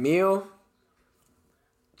 My meal,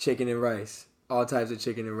 chicken and rice. All types of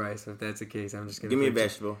chicken and rice. If that's the case, I'm just going to... Give me a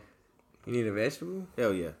vegetable. You need a vegetable?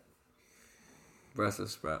 Hell yeah.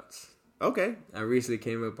 Brussels sprouts. Okay. I recently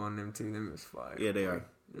came up on them too. Them is fire. Yeah, they are.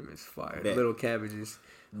 Them is fire. Bet. Little cabbages.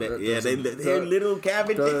 They're little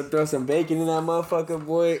cabbages. Throw some bacon in that motherfucker,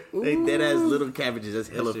 boy. Ooh. They dead ass little cabbages. That's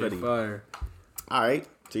hella funny. Fire. All right.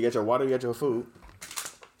 So you got your water, you got your food.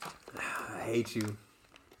 I hate you.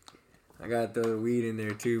 I got the weed in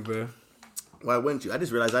there too, bro. Why wouldn't you? I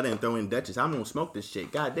just realized I didn't throw in Dutchess. I'm gonna smoke this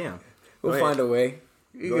shit. God damn. We'll find a way.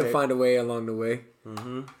 You Go can ahead. find a way along the way.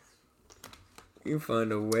 Mm-hmm. You can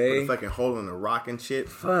find a way. Put a fucking hole in the rock and shit.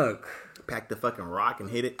 Fuck. Pack the fucking rock and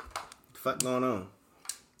hit it. What the fuck going on?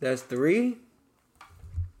 That's 3?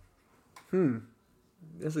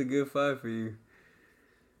 That's a good 5 for you.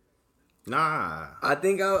 Nah. I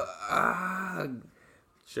think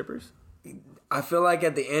Shippers? I feel like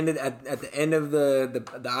at the end of the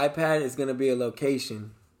iPad it's gonna be a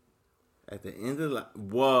location. At the end of the...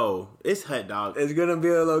 Whoa. It's hot, dog. It's gonna be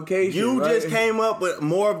a location. You right? just came up with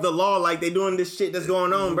more of the law like they doing this shit that's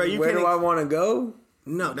going on, bro. Where do I want to go?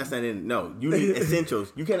 No, that's not it. No, you need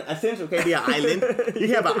essentials. Essential can't be an island.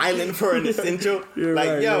 You have an island for an essential. You're like,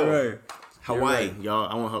 right, yo, you're right. Hawaii, You're right. y'all.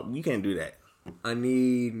 I want help. You can't do that. I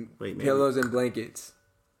need Wait, man. pillows and blankets.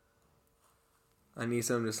 I need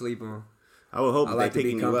something to sleep on. I would hope I if like to they be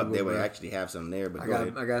picking you up, comfortable, they would bro. actually have some there. But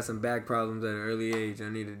I got some back problems at an early age. I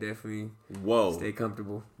need to definitely Whoa, stay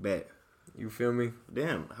comfortable. bet. You feel me?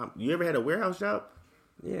 Damn, you ever had a warehouse job?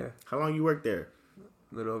 Yeah, How long you worked there?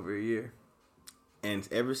 a little over a year. And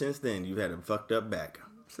ever since then, you've had a fucked up back.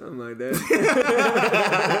 Something like that.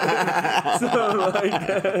 Something like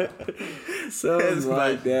that. Something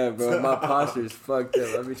like that, bro. My posture's fucked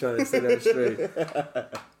up. I be trying to sit up straight.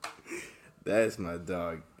 That's my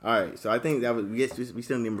dog. All right, so I think that was we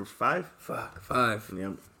still number 5. Fuck. 5.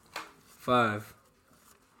 Yeah. 5.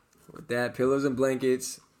 With that, pillows and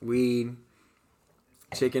blankets, weed,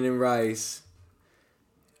 chicken and rice,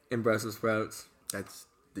 and Brussels sprouts, That's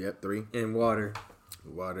 3. and water.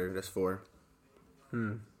 Water. That's 4.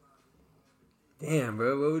 Damn,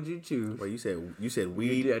 bro. What would you choose? Well, you said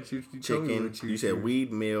weed, Yeah, you told me chicken. what You said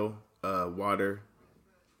weed, meal, water.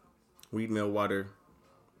 Weed, meal, water,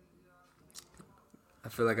 I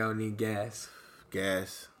feel like I would need gas.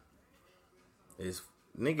 gas. Is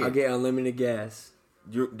nigga? I get unlimited gas,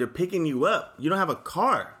 They're picking you up. You don't have a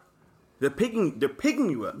car. They're picking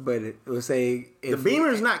you up. but it will say The if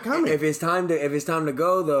Beamer's not coming. If it's time to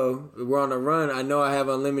go though, we're on a run. I know I have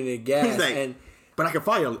unlimited gas, He's like, and but I can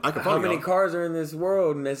follow you. how many cars are in this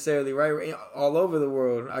world necessarily? Right, all over the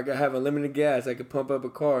world. I could have unlimited gas. I could pump up a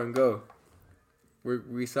car and go.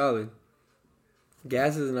 We solid.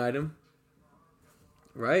 Gas is an item,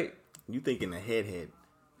 right? You thinking head.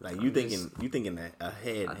 Like you thinking a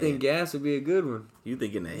head. I think gas would be a good one. You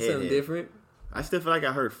thinking a Something head. different. I still feel like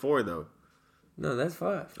I heard 4 though. No, that's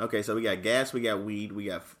 5. Okay, so we got gas, we got weed, we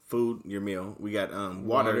got food, your meal, we got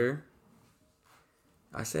water.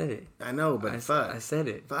 I said it. I know, but fuck. I said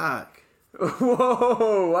it. Fuck.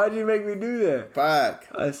 Whoa! Why'd you make me do that? Fuck.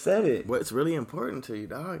 I said it. What's really important to you,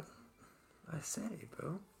 dog? I said it,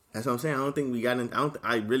 bro. That's what I'm saying. I don't think we got in.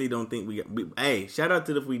 I really don't think we got. Hey, shout out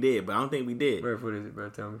to if we did, but I don't think we did. Murph, what is it, bro?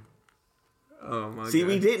 Tell me. Oh my god. See,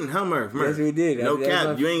 we didn't, huh, Murph? Yes, we did. No That's cap.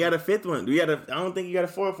 my- You ain't got a 5th one. I don't think you got a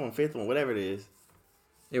 4th one, 5th one, whatever it is.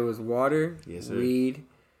 It was water, Yes, sir. weed,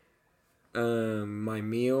 my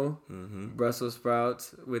meal, Mm-hmm. Brussels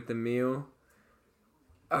sprouts with the meal,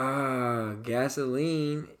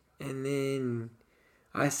 gasoline, and then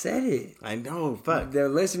I said it. I know. Fuck. The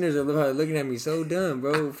listeners are looking at me so dumb,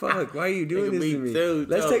 bro. Fuck, why are you doing Nigga, this to me me? too,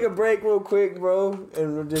 Let's dog. take a break real quick, bro,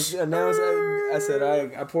 and we'll just announce. I said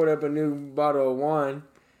I poured up a new bottle of wine.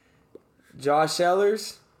 Josh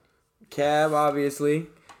Sellers, Cab, obviously.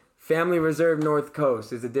 Family Reserve North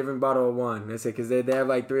Coast is a different bottle of wine. That's it, because they have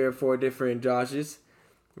like 3 or 4 different Joshes,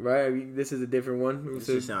 right? This is a different one. This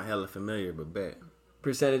So just sound hella familiar, but bet.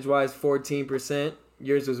 percentage-wise, 14%.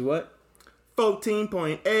 Yours was what?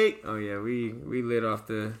 14.8. Oh yeah, we lit off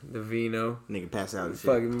the vino. Nigga pass out and shit.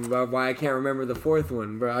 Fucking why I can't remember the 4th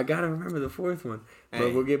one, bro. I gotta remember the 4th one. But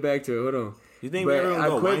Hey. we'll get back to it. Hold on. You think But we ever gonna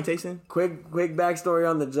go quick- wine tasting? Quick backstory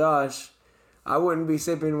on the Josh. I wouldn't be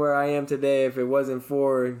sipping where I am today if it wasn't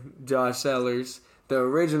for Josh Sellers. The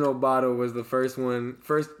original bottle was the first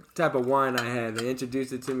type of wine I had. They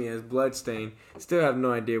introduced it to me as Bloodstain. Still have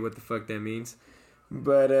no idea what the fuck that means.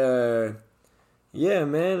 But yeah,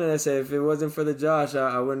 man. I said if it wasn't for the Josh,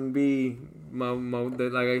 I wouldn't be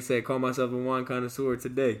like I said, call myself a wine connoisseur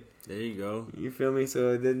today. There you go. You feel me?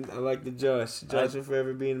 So then I like the Josh. Josh will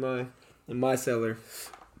forever be in my cellar.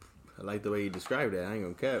 I like the way you described that. I ain't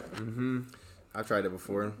gonna cap. Mm-hmm. I've tried it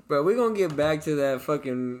before. But we're gonna get back to that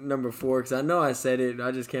fucking number 4 because I know I said it.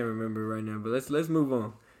 I just can't remember right now. But let's move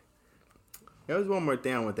on. There was one more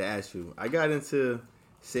thing I want to ask you. I got into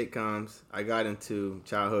sitcoms. I got into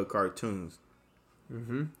childhood cartoons.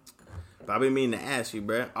 Mm-hmm. But I've been meaning to ask you,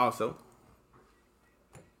 bruh. Also,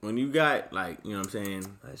 when you got like, you know what I'm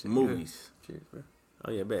saying, That shit movies. Cheers, bro.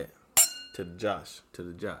 Oh yeah, bet. To the Josh.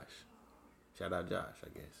 Shout out Josh,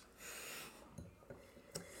 I guess.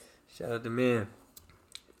 Shout out to man.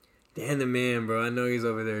 Dan the man, bro. I know he's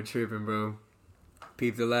over there tripping, bro.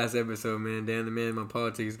 Peep the last episode, man. Dan the man, my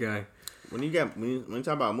politics guy. When you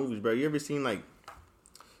talk about movies, bro, you ever seen like,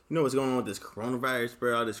 you know what's going on with this coronavirus,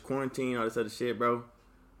 bro? All this quarantine, all this other shit, bro.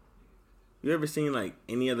 You ever seen like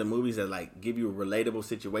any other movies that like give you relatable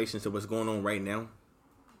situations to what's going on right now?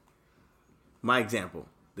 My example,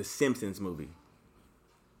 the Simpsons movie.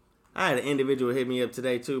 I had an individual hit me up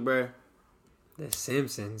today too, bro. The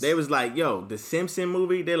Simpsons. They was like, yo, the Simpson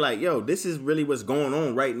movie, they're like, yo, this is really what's going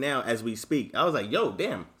on right now as we speak. I was like, yo,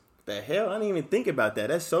 damn, the hell? I didn't even think about that.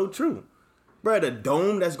 That's so true. Bro, the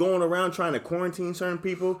dome that's going around trying to quarantine certain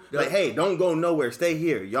people. Like, hey, don't go nowhere. Stay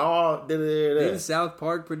here. Y'all. Didn't South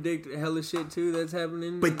Park predict hella shit too that's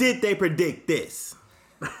happening? But did they predict this?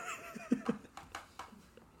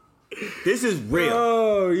 This is real.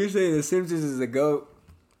 Oh, you're saying The Simpsons is a GOAT?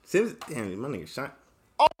 Damn, my nigga shot.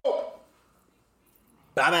 Oh!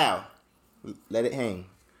 Bow. Let it hang.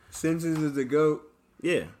 Simpsons is a GOAT?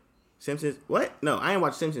 Yeah. Simpsons. What? No, I ain't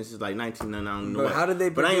watched Simpsons since like 1999. But how did they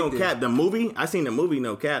But I ain't gonna predict cap. The movie, I seen the movie,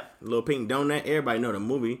 no cap. Little Pink Donut. Everybody know the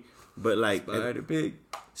movie. But like. Spider Pig.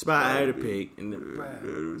 Spider Pig.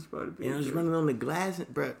 And Spider Pig. I was running on the glass.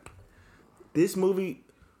 Bro, this movie,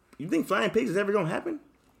 you think flying pigs is ever gonna happen?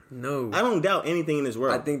 No. I don't doubt anything in this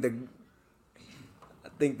world. I think the.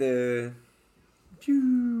 But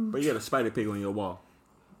you got a spider pig on your wall.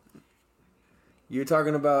 You're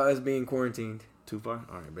talking about us being quarantined. Too far?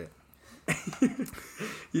 All right, bet.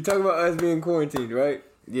 You're talking about us being quarantined, right?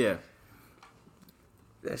 Yeah.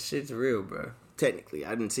 That shit's real, bro. Technically, I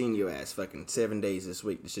didn't seen your ass fucking 7 days this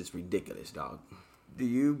week. This shit's ridiculous, dog. Do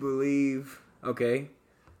you believe... Okay.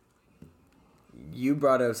 You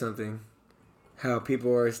brought up something. How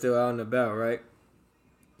people are still out and about, right?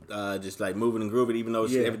 Just like moving and grooving, even though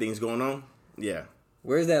everything's going on. Yeah.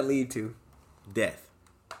 Where does that lead to? Death.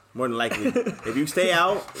 More than likely. If you stay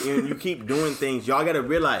out and you keep doing things, y'all got to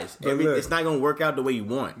realize it's not going to work out the way you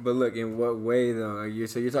want. But look, in what way, though?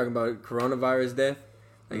 So you're talking about coronavirus death?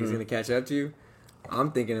 Like it's going to catch up to you?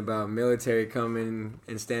 I'm thinking about military coming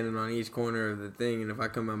and standing on each corner of the thing, and if I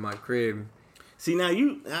come out my crib... See, now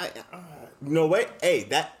you know what? Hey,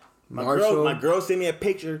 my girl sent me a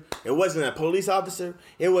picture. It wasn't a police officer.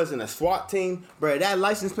 It wasn't a SWAT team. Bro, that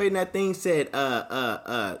license plate and that thing said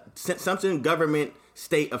something government...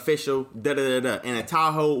 state official, and a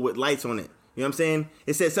Tahoe with lights on it. You know what I'm saying?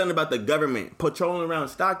 It said something about the government patrolling around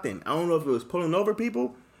Stockton. I don't know if it was pulling over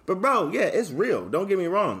people, but bro, yeah, it's real. Don't get me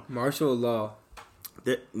wrong. Martial law.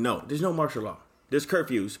 No, there's no martial law. There's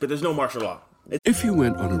curfews, but there's no martial law. If you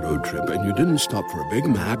went on a road trip and you didn't stop for a Big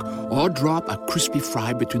Mac or drop a crispy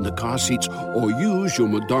fry between the car seats or use your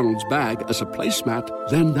McDonald's bag as a placemat,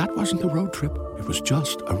 then that wasn't a road trip. It was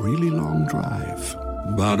just a really long drive.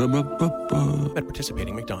 Ba-da-ba-ba-ba. At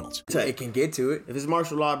participating McDonald's. It can get to it. If it's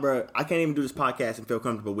martial law, bro, I can't even do this podcast and feel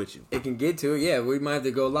comfortable with you. It can get to it. Yeah, we might have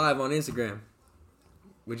to go live on Instagram.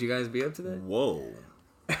 Would you guys be up to that? Whoa.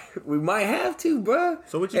 We might have to, bro.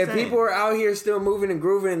 So what you saying? If saying? people are out here still moving and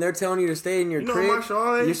grooving and they're telling you to stay in your crib,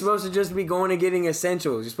 you're supposed to just be going and getting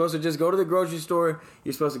essentials. You're supposed to just go to the grocery store.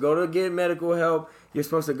 You're supposed to go to get medical help. You're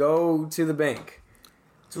supposed to go to the bank.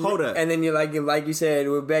 Hold up. And then you like you said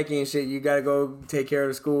with Becky and shit, you gotta go take care of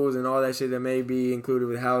the schools and all that shit that may be included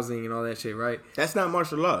with housing and all that shit, right? That's not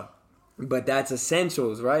martial law. But that's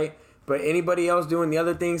essentials, right? But anybody else doing the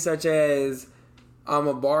other things such as I'm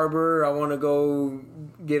a barber, I want to go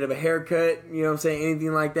get a haircut, you know what I'm saying?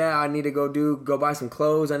 Anything like that, I need to go buy some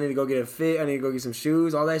clothes, I need to go get a fit, I need to go get some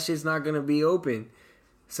shoes, all that shit's not gonna be open.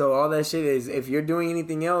 So all that shit is, if you're doing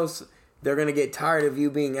anything else, they're gonna get tired of you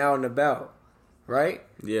being out and about. Right?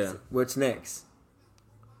 Yeah. What's next?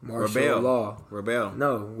 Martial law. Rebel.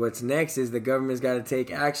 No. What's next is the government's got to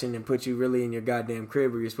take action and put you really in your goddamn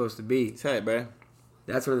crib where you're supposed to be. Tell it, bro.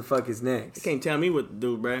 That's what the fuck is next. You can't tell me what to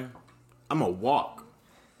do, bro. I'm gonna walk.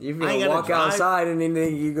 You're gonna walk outside and then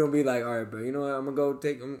you're gonna be like, all right, bro, you know what? I'm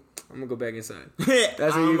gonna go back inside. That's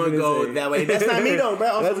what I'm gonna go say. that way. That's not me though,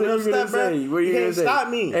 bro. That's what you're gonna say. What you can't stop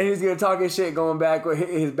me. And he's gonna talk his shit going back.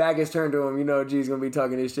 His back is turned to him. You know, G's gonna be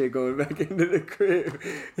talking his shit going back into the crib.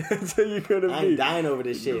 That's how you're gonna be. I ain't dying over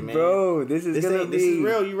this shit, man. Bro, this is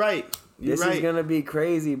real. You right. This is gonna be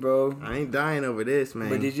crazy, bro. I ain't dying over this, man.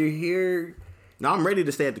 But did you hear? No, I'm ready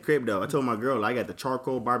to stay at the crib though. I told my girl I got the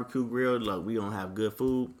charcoal barbecue grill. Look, we don't have good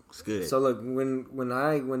food. It's good. So look,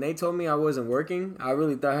 when they told me I wasn't working, I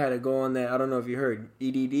really thought I had to go on that. I don't know if you heard.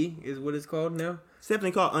 EDD is what it's called now. It's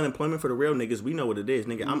definitely called unemployment for the real niggas. We know what it is,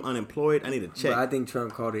 nigga. I'm unemployed. I need a check. But I think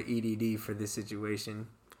Trump called it EDD for this situation.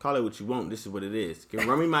 Call it what you want. This is what it is. Can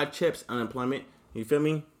run me my chips, unemployment. You feel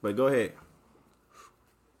me? But go ahead.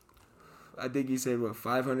 I think he said what,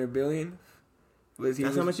 500 billion?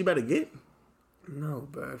 That's how much you better get? No,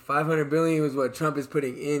 bro. 500 billion was what Trump is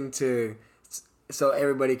putting into so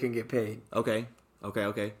everybody can get paid. Okay.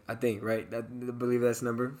 I think, right? I believe that's the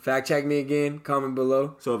number. Fact check me again. Comment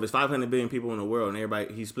below. So if it's 500 billion people in the world and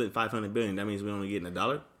everybody, he split 500 billion, that means we're only getting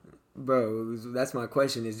 $1? Bro, that's my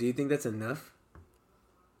question is, do you think that's enough?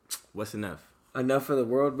 What's enough? Enough for the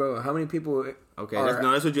world, bro? How many people Okay,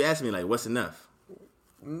 that's what you asked me. Like, what's enough?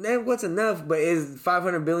 Then what's enough? But is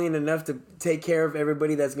 500 billion enough to take care of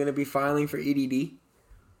everybody that's going to be filing for EDD?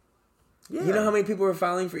 Yeah. You know how many people are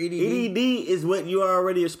filing for EDD? EDD is what you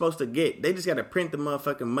already are supposed to get. They just got to print the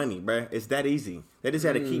motherfucking money, bruh. It's that easy. They just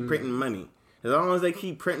got to keep printing money. As long as they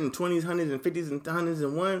keep printing 20s, 100s, and 50s, and 100s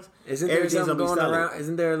and ones, isn't there everything's something gonna be going solid. around?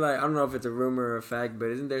 Isn't there like, I don't know if it's a rumor or a fact, but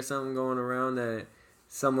isn't there something going around that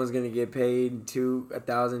someone's gonna get paid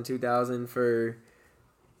 $1,000, $2,000 for?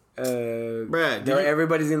 Bruh,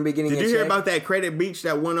 everybody's gonna be getting. Did a you hear check? about that credit breach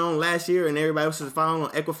that went on last year, and everybody was supposed to file on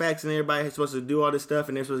Equifax, and everybody was supposed to do all this stuff,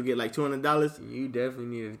 and they're supposed to get like $200? You definitely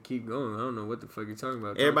need to keep going. I don't know what the fuck you're talking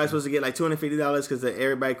about. Everybody's supposed to get like $250 because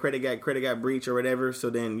everybody credit got breached or whatever. So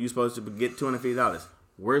then you supposed to get $250.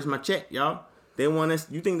 Where's my check, y'all? They want us.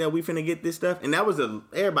 You think that we finna get this stuff? And that was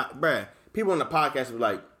everybody, bruh. People on the podcast were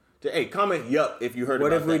like, "Hey, comment yup if you heard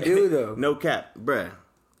What about that." if we do though? No cap, bruh.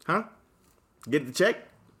 Huh? Get the check?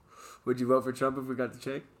 Would you vote for Trump if we got the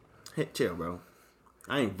check? Hey, chill, bro.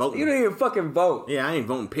 I ain't voting. You don't even fucking vote. Yeah, I ain't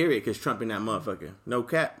voting. Period. Because Trump in that motherfucker. No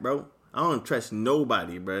cap, bro. I don't trust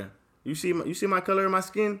nobody, bruh. You see my color of my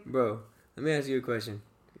skin, Bro, let me ask you a question.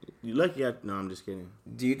 You lucky. No, I'm just kidding.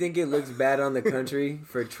 Do you think it looks bad on the country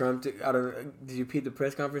for Trump to? I don't know. Did you peep the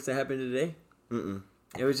press conference that happened today? Mm-mm.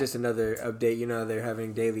 It was just another update. You know, they're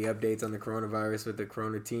having daily updates on the coronavirus with the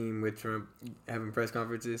Corona team, with Trump having press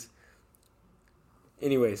conferences.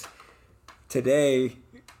 Anyways, today,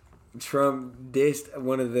 Trump dissed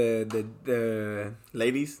one of the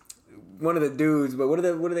Ladies. one of the dudes, but what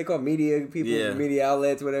do they call media people, Yeah. media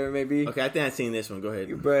outlets, whatever it may be. Okay, I think I've seen this one. Go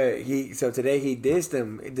ahead. But today he dissed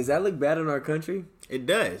him. Does that look bad in our country? It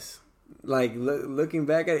does. Like looking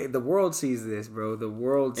back at it, the world sees this, bro. The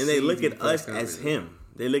world And they sees look these at press us as conferences. him.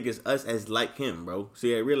 They look at us as like him, bro. So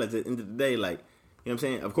yeah, I realize at the end of the day, like, you know what I'm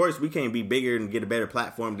saying? Of course, we can't be bigger and get a better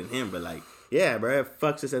platform than him, but like, yeah, bro, it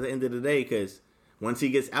fucks us at the end of the day because once he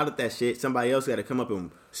gets out of that shit, somebody else got to come up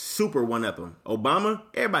and super one-up him. Obama,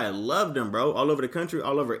 everybody loved him, bro. All over the country,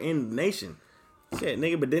 all over in the nation. Shit,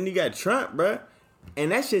 nigga, but then you got Trump, bro.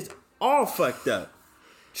 And that shit's all fucked up.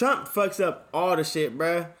 Trump fucks up all the shit,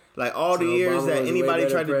 bro. Like, all the years Obama that was a anybody way better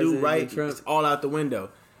tried to do president right, than Trump. it's all out the window.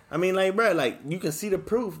 I mean, like, bro, like, you can see the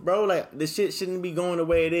proof, bro. Like, the shit shouldn't be going the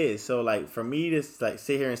way it is. So, like, for me to, like,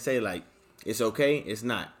 sit here and say, like, it's okay, it's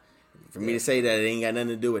not. For me to say that it ain't got nothing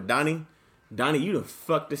to do with Donnie, you done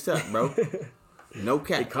fucked this up, bro. No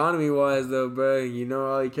cap. Economy-wise, though, bro, you know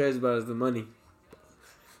all he cares about is the money.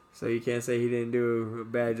 So you can't say he didn't do a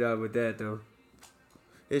bad job with that, though.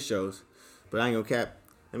 It shows. But I ain't gonna cap.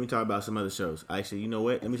 Let me talk about some other shows. Actually, you know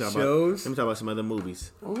what? Let me talk Shows? about some other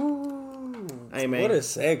movies. Ooh. Hey, man. What a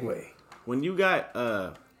segue. When you got you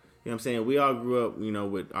know what I'm saying, we all grew up, you know,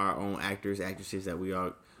 with our own actors, actresses that we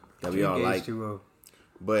all like. H2O.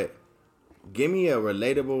 But give me a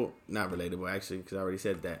relatable, not relatable actually, because I already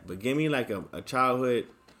said that. But give me like a childhood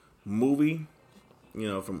movie, you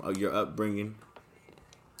know, from your upbringing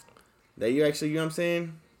that you actually, you know what I'm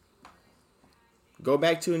saying, go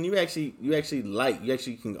back to, and you actually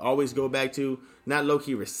can always go back to, not low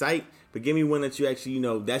key recite, but give me one that you actually, you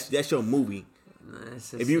know, that's your movie.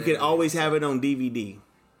 If you could always have it on DVD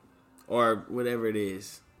or whatever it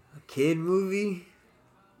is. A kid movie?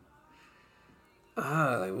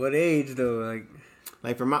 Like what age though?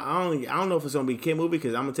 Like for my, I don't know if it's gonna be a kid movie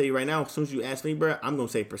because I'm gonna tell you right now. As soon as you ask me, bro, I'm gonna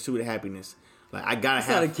say Pursuit of Happiness. Like I gotta It's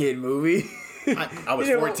have. not a kid movie. I was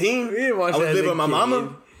You didn't 14. wa- you didn't watch I was that as living a with my kid.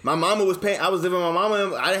 mama. My mama was paying. I was living with my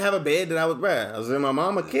mama. I didn't have a bed. That I was, bruh. I was living with my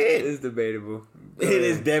mama. Kid. It's debatable. Go It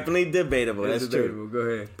is ahead. definitely debatable. It's That's debatable. true.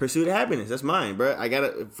 Go ahead. Pursuit of Happiness. That's mine, bro. I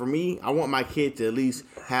gotta. For me, I want my kid to at least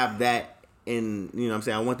have that. In, you know what I'm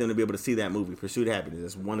saying, I want them to be able to see that movie, Pursuit of Happiness.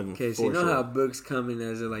 That's one of them. Okay, so you know how books come in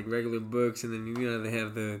as like regular books, and then you know they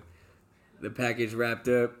have the package wrapped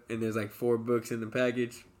up, and there's like 4 books in the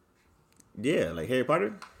package, Yeah, like Harry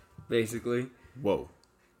Potter. basically. Whoa,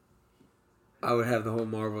 I would have the whole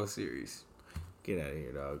Marvel series, get out of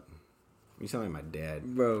here, dog. You sound like my dad.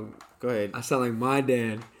 bro. Go ahead. I sound like my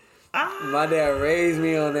dad. My dad raised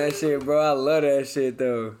me on that shit, bro. I love that shit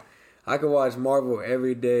though. I could watch Marvel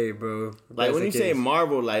every day, bro. Like That's when the you say case.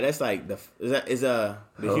 Marvel, like that's like the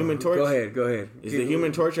Human Torch. Go ahead. Is the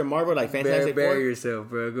Human Torch or Marvel like Fantastic Bury Four? yourself,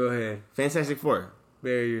 bro. Go ahead. Fantastic Four.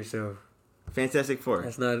 Bury yourself. Fantastic Four.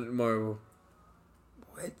 That's not Marvel.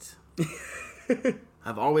 What?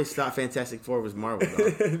 I've always thought Fantastic Four was Marvel, though.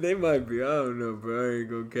 They might be. I don't know, bro. I ain't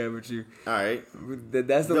gonna cap with you. All right.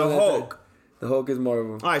 That's the The one. Hulk. The Hulk is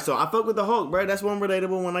Marvel. All right, so I fuck with the Hulk, bro. That's one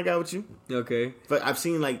relatable one I got with you. Okay. But I've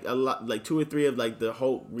seen like a lot, like 2 or 3 of like the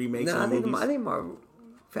Hulk remakes Nah, of movies. I think Marvel.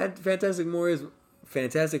 Fantastic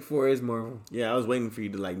Four is Marvel. Yeah, I was waiting for you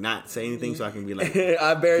to like not say anything so I can be like,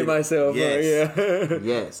 I buried myself. Yes. Yeah.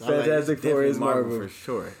 yes, Fantastic Four is Marvel for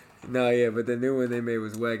sure. No, yeah, but the new one they made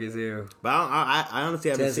was whack as hell. But I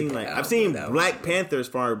honestly haven't seen I've seen Black Panther as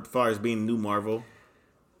far as being new Marvel.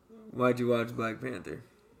 Why'd you watch Black Panther?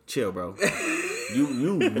 Chill, bro.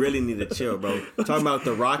 You really need to chill, bro. Talking about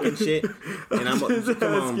The Rock and shit, and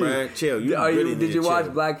come on, bro, chill. Did you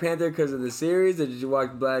watch Black Panther because of the series, or did you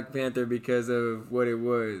watch Black Panther because of what it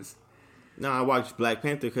was? No, I watched Black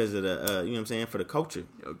Panther because of the, you know what I'm saying, for the culture.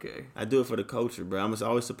 Okay. I do it for the culture, bro. I must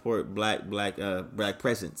always support black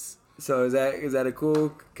presence. So is that a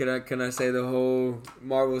cool? Can I say the whole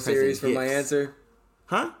Marvel series for my answer?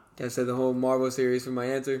 Huh? Can I say the whole Marvel series for my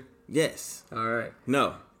answer? Yes. All right.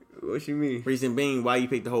 No. What you mean? Reason being why you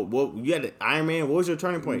picked the whole. Well, you had the Iron Man. What was your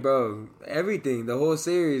turning point, bro? Everything, the whole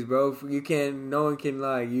series, bro. You can't. No one can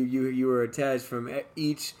lie. You were attached from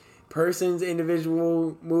each person's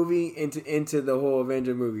individual movie into the whole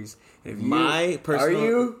Avenger movies. If you, my personal, are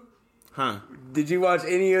you? Huh? Did you watch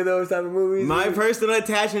any of those type of movies? My personal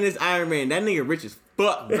attachment is Iron Man. That nigga rich as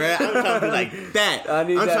fuck, bro. I'm trying to be like that. I'm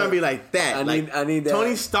trying to be like that. I need that.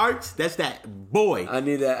 Tony Stark's. That's that boy. I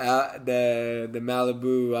need that the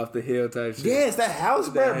Malibu off the hill type shit. Yeah, it's that house,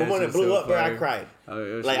 bro. But when it blew up, bro, I cried.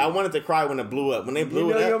 I wanted to cry when it blew up. When they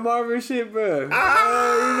blew it up. You know your Marvel shit, bro. You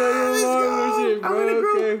know your Marvel shit, bro. I'm in the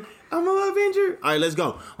group. Okay. I'm an Avenger. All right, let's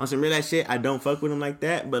go. On some real ass shit, I don't fuck with him like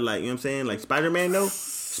that. But, like, you know what I'm saying? Like, Spider-Man, though.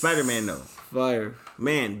 Fire.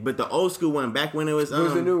 Man, but the old school one, back when it was...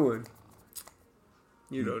 Who's the new one?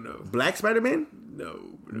 You don't know. Black Spider-Man? No.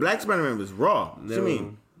 Black Spider-Man was raw. No. What you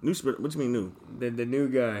mean? What you mean new? The new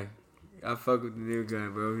guy. I fuck with the new guy,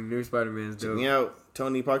 bro. The new Spider-Man's dope. You know,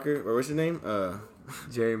 Tony Parker, or what's his name?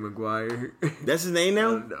 Jerry Maguire. That's his name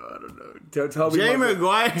now? I don't know. Jerry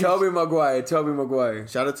Maguire. Tobey Maguire.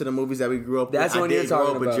 Shout out to the movies that we grew up with. That's what you're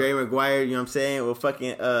talking about. With Jerry Maguire, you know what I'm saying? With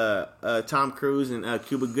fucking Tom Cruise and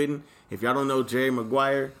Cuba Gooding. If y'all don't know Jerry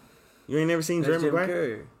Maguire, you ain't never seen Jerry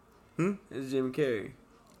Maguire? It's Jim Carrey.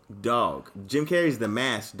 Dog. Jim Carrey's the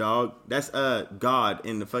mask, dog. That's God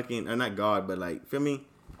in the fucking, or not God, but like, feel me?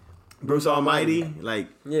 Bruce Almighty. Like,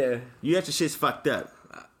 yeah. You got your shit's fucked up.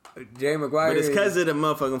 Jerry Maguire. But it's because of the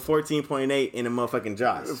motherfucking 14.8 and the motherfucking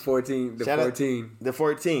Josh. 14. The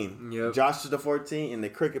 14. Yep. Josh is the 14 and the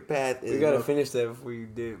cricket path is... We gotta finish that before you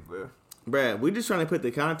did, bro. Bruh, we just trying to put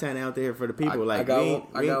the content out there for the people. I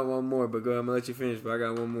got one more, but go ahead, I'm gonna let you finish, but I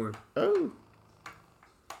got one more. Oh.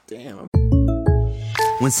 Damn.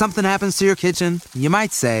 When something happens to your kitchen, you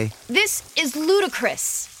might say, "This is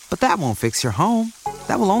ludicrous." But that won't fix your home.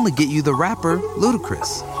 That will only get you the rapper,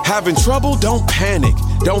 Ludacris. Having trouble? Don't panic.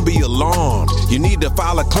 Don't be alarmed. You need to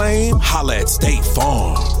file a claim? Holla at State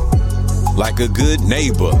Farm. Like a good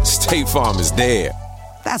neighbor, State Farm is there.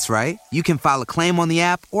 That's right. You can file a claim on the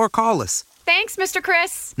app or call us. Thanks, Mr.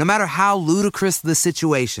 Chris. No matter how ludicrous the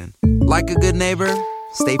situation, like a good neighbor,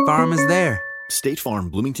 State Farm is there. State Farm,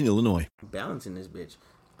 Bloomington, Illinois. Balancing this bitch.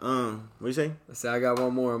 What you say? I said I got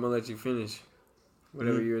one more. I'm gonna let you finish.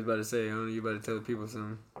 Whatever you was about to say. I don't know, you about to tell the people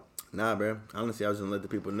something. Nah, bro. Honestly, I was gonna let the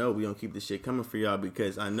people know we gonna keep this shit coming for y'all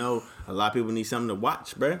because I know a lot of people need something to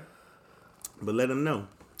watch, bro. But let them know.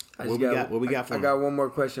 What we got for them? I got one more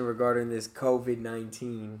question regarding this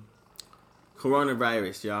COVID-19.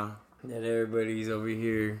 Coronavirus, y'all. That everybody's over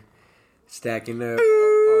here stacking up.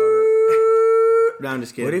 No, I'm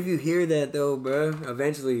just kidding. What if you hear that, though, bro?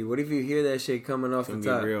 Eventually, what if you hear that shit coming off the top?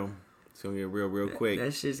 Get real. It's gonna get real quick.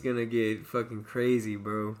 That shit's gonna get fucking crazy,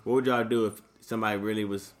 bro. What would y'all do if somebody really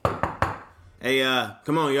was... Hey,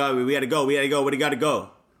 come on, y'all. We gotta go. What do you gotta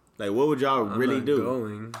go? Like, what would y'all really do?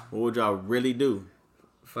 Going. What would y'all really do?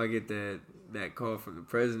 If I get that call from the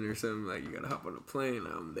president or something, like, you gotta hop on a plane,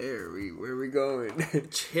 I'm there. Where we going?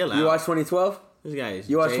 Chill out. You watch 2012? This guy is...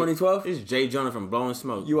 You watch 2012? This is Jay Jonah from Blowing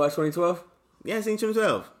Smoke. You watch 2012? Yeah, I seen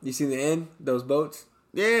 2012. You seen the end? Those boats?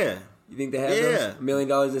 Yeah. You think they have those? $1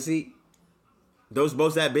 million a seat? Those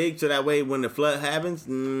boats that big, so that way when the flood happens,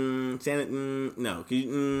 no. No.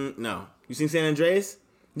 You seen San Andreas?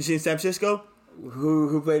 You seen San Francisco?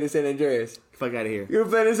 Who played in San Andreas? Fuck out of here. You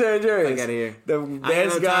played in San Andreas? Fuck out of here. The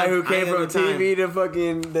best guy who came from TV to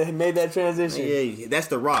fucking that made that transition. Yeah, that's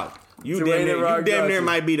The Rock. You damn near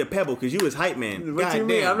might be the Pebble because you was hype man. What you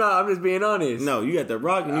mean? I'm just being honest. No, you got The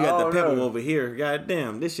Rock and you got the Pebble over here. God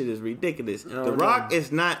damn, this shit is ridiculous. The Rock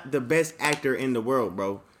is not the best actor in the world,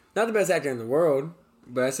 bro. Not the best actor in the world,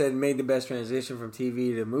 but I said made the best transition from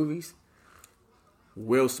TV to movies.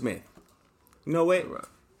 Will Smith. You know what?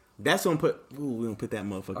 That's gonna put. Ooh, we gonna put that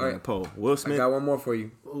motherfucker in the poll. Will Smith. I got one more for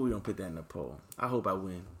you. Ooh, we gonna put that in the poll. I hope I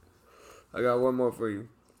win. I got one more for you.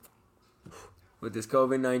 With this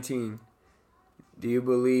COVID-19, do you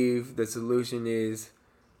believe the solution is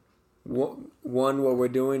one, what we're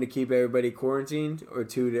doing to keep everybody quarantined, or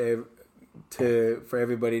two, to for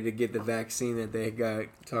everybody to get the vaccine that they got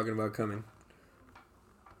talking about coming?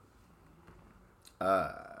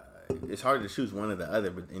 It's hard to choose one or the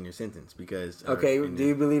other in your sentence because. Okay, do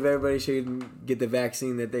you believe everybody should get the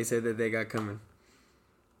vaccine that they said that they got coming?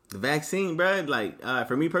 The vaccine, bro. Like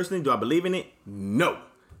for me personally, do I believe in it? No.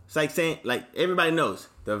 It's like saying, like everybody knows,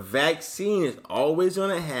 the vaccine is always going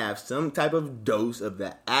to have some type of dose of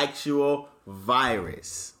the actual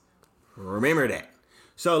virus. Remember that.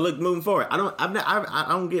 So look, moving forward, I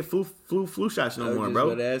don't get flu shots no more,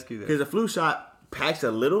 bro. Because the flu shot packs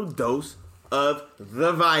a little dose of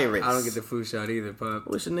the virus. I don't get the flu shot either, Pop. I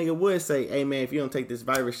wish a nigga would say, "Hey man, if you don't take this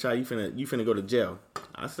virus shot, you finna go to jail."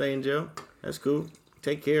 I stay in jail. That's cool.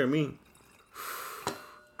 Take care of me.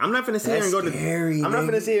 I'm not finna sit here and go to. I'm not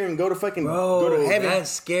finna sit here and go to fucking go to heaven.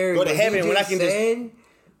 That's scary. Go to heaven when I can just.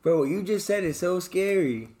 Bro, what you just said is so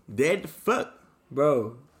scary. Dead the fuck,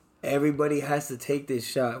 bro. Everybody has to take this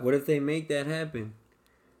shot. What if they make that happen?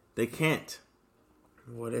 They can't.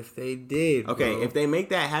 What if they did? Okay, bro? if they make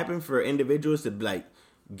that happen for individuals to like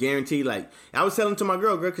guarantee, like I was telling to my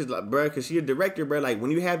girl, cause she's a director, bro. Like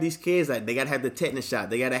when you have these kids, like they gotta have the tetanus shot,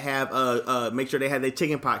 they gotta have make sure they have their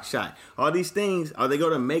chickenpox shot. All these things, are they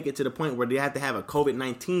gonna make it to the point where they have to have a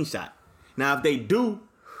COVID-19 shot? Now, if they do,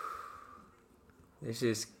 it's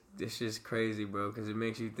just crazy, bro. Because it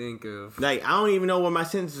makes you think of like I don't even know where my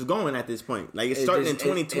sentence is going at this point. Like it's starting in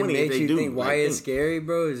 2020. It makes you think why it's scary,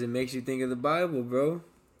 bro. Is it makes you think of the Bible, bro.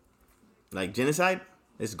 Like genocide,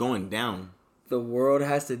 it's going down. The world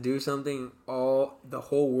has to do something. The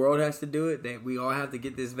whole world has to do it. That we all have to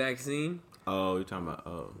get this vaccine. Oh, you're talking about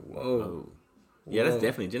whoa. Oh. Yeah, that's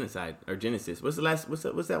definitely genocide or Genesis. What's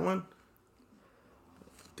that one?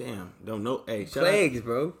 Damn, don't know. Hey, plagues,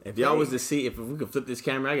 bro. If y'all was to see, if we could flip this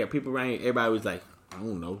camera, I got people around here. Everybody was like, I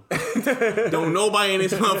don't know. Don't nobody in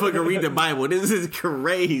this motherfucker read the Bible. This is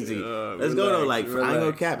crazy. Let's go though. Like, I ain't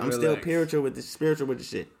gonna cap. I'm still spiritual with the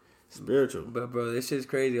shit. Spiritual. But bro, this shit's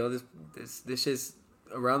crazy. All this shit's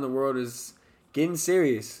around the world is getting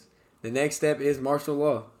serious. The next step is martial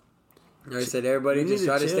law. Like I said, everybody just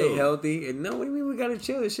try to stay healthy. And no, what do you mean we gotta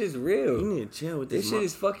chill? This shit's real. You need to chill with this. This shit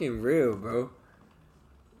is fucking real, bro.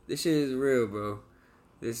 This shit is real, bro.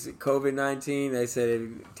 This COVID-19, they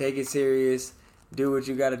said take it serious. Do what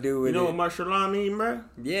you gotta do with it. You know what martial law mean, bro?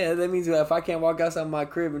 Yeah, that means if I can't walk outside my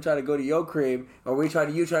crib and try to go to your crib, or you try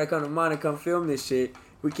to come to mine and come film this shit,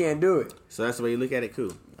 we can't do it. So that's the way you look at it,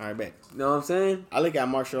 cool. All right, bet. Know what I'm saying? I look at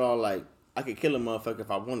martial law like I could kill a motherfucker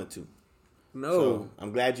if I wanted to. No. So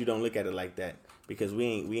I'm glad you don't look at it like that because we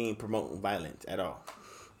ain't promoting violence at all.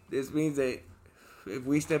 This means that if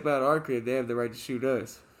we step out of our crib, they have the right to shoot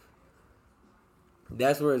us.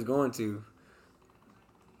 That's where it's going to.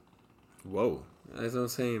 Whoa. That's what I'm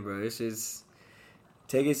saying, bro. It's just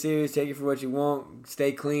take it serious, take it for what you want,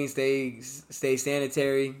 stay clean, stay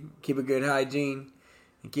sanitary, keep a good hygiene,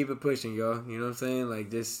 and keep it pushing, y'all. You know what I'm saying? Like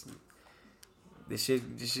this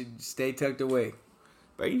should stay tucked away.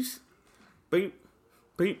 Why do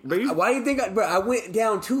you think I went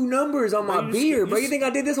down 2 numbers on my beard, bro? You think I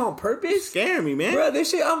did this on purpose? Scaring me, man. Bro,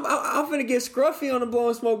 this shit, I'm finna get scruffy on the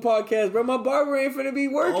Blowing Smoke podcast, bro. My barber ain't finna be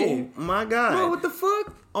working. Oh, my God. Bro, what the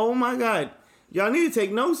fuck? Oh, my God. Y'all need to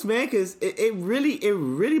take notes, man, because it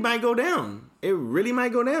really might go down. It really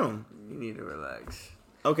might go down. You need to relax.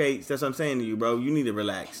 Okay, that's what I'm saying to you, bro. You need to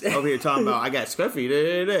relax. Over here talking about, I got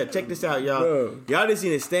scruffy. Check this out, y'all. Bro. Y'all just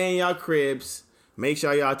need to stay in y'all cribs. Make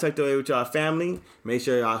sure y'all tucked away with y'all family. Make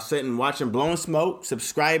sure y'all sitting, watching Blowing Smoke,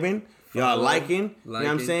 subscribing, y'all liking. You know what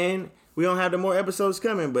I'm saying? We don't have the more episodes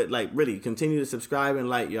coming, but like really, continue to subscribe and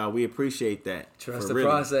like, y'all. We appreciate that. Trust the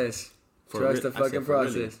process. Trust the fucking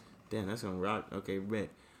process. Really. Damn, that's gonna rock. Okay, bet.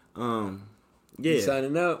 Yeah. You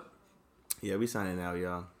signing out? Yeah, we signing out,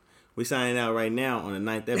 y'all. We signing out right now on the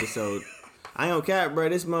 9th episode. I ain't gonna cap, bro.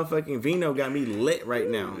 This motherfucking Vino got me lit right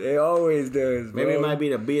now. It always does, bro. Maybe it might be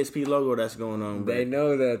the BSP logo that's going on, bro. They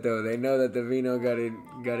know that, though. They know that the Vino got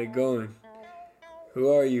it going. Who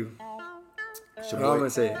are you? I'm gonna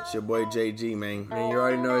say it. It's your boy JG, man. Man, you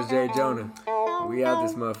already know it's Jay Jonah. We out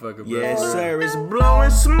this motherfucker, bro. Yes, sir. It's Blowing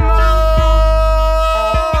Smoke.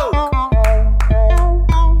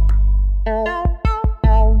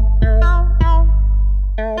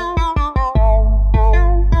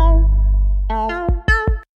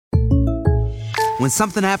 When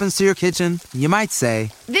something happens to your kitchen, you might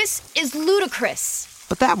say, "This is ludicrous."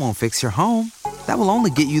 But that won't fix your home. That will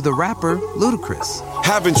only get you the rapper, Ludacris.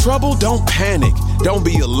 Having trouble? Don't panic. Don't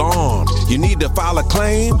be alarmed. You need to file a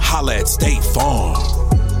claim? Holla at State Farm.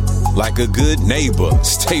 Like a good neighbor,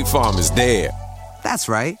 State Farm is there. That's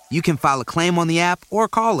right. You can file a claim on the app or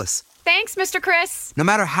call us. Thanks, Mr. Chris. No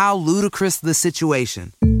matter how ludicrous the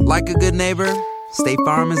situation, Like a good neighbor, State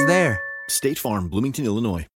Farm is there. State Farm, Bloomington, Illinois.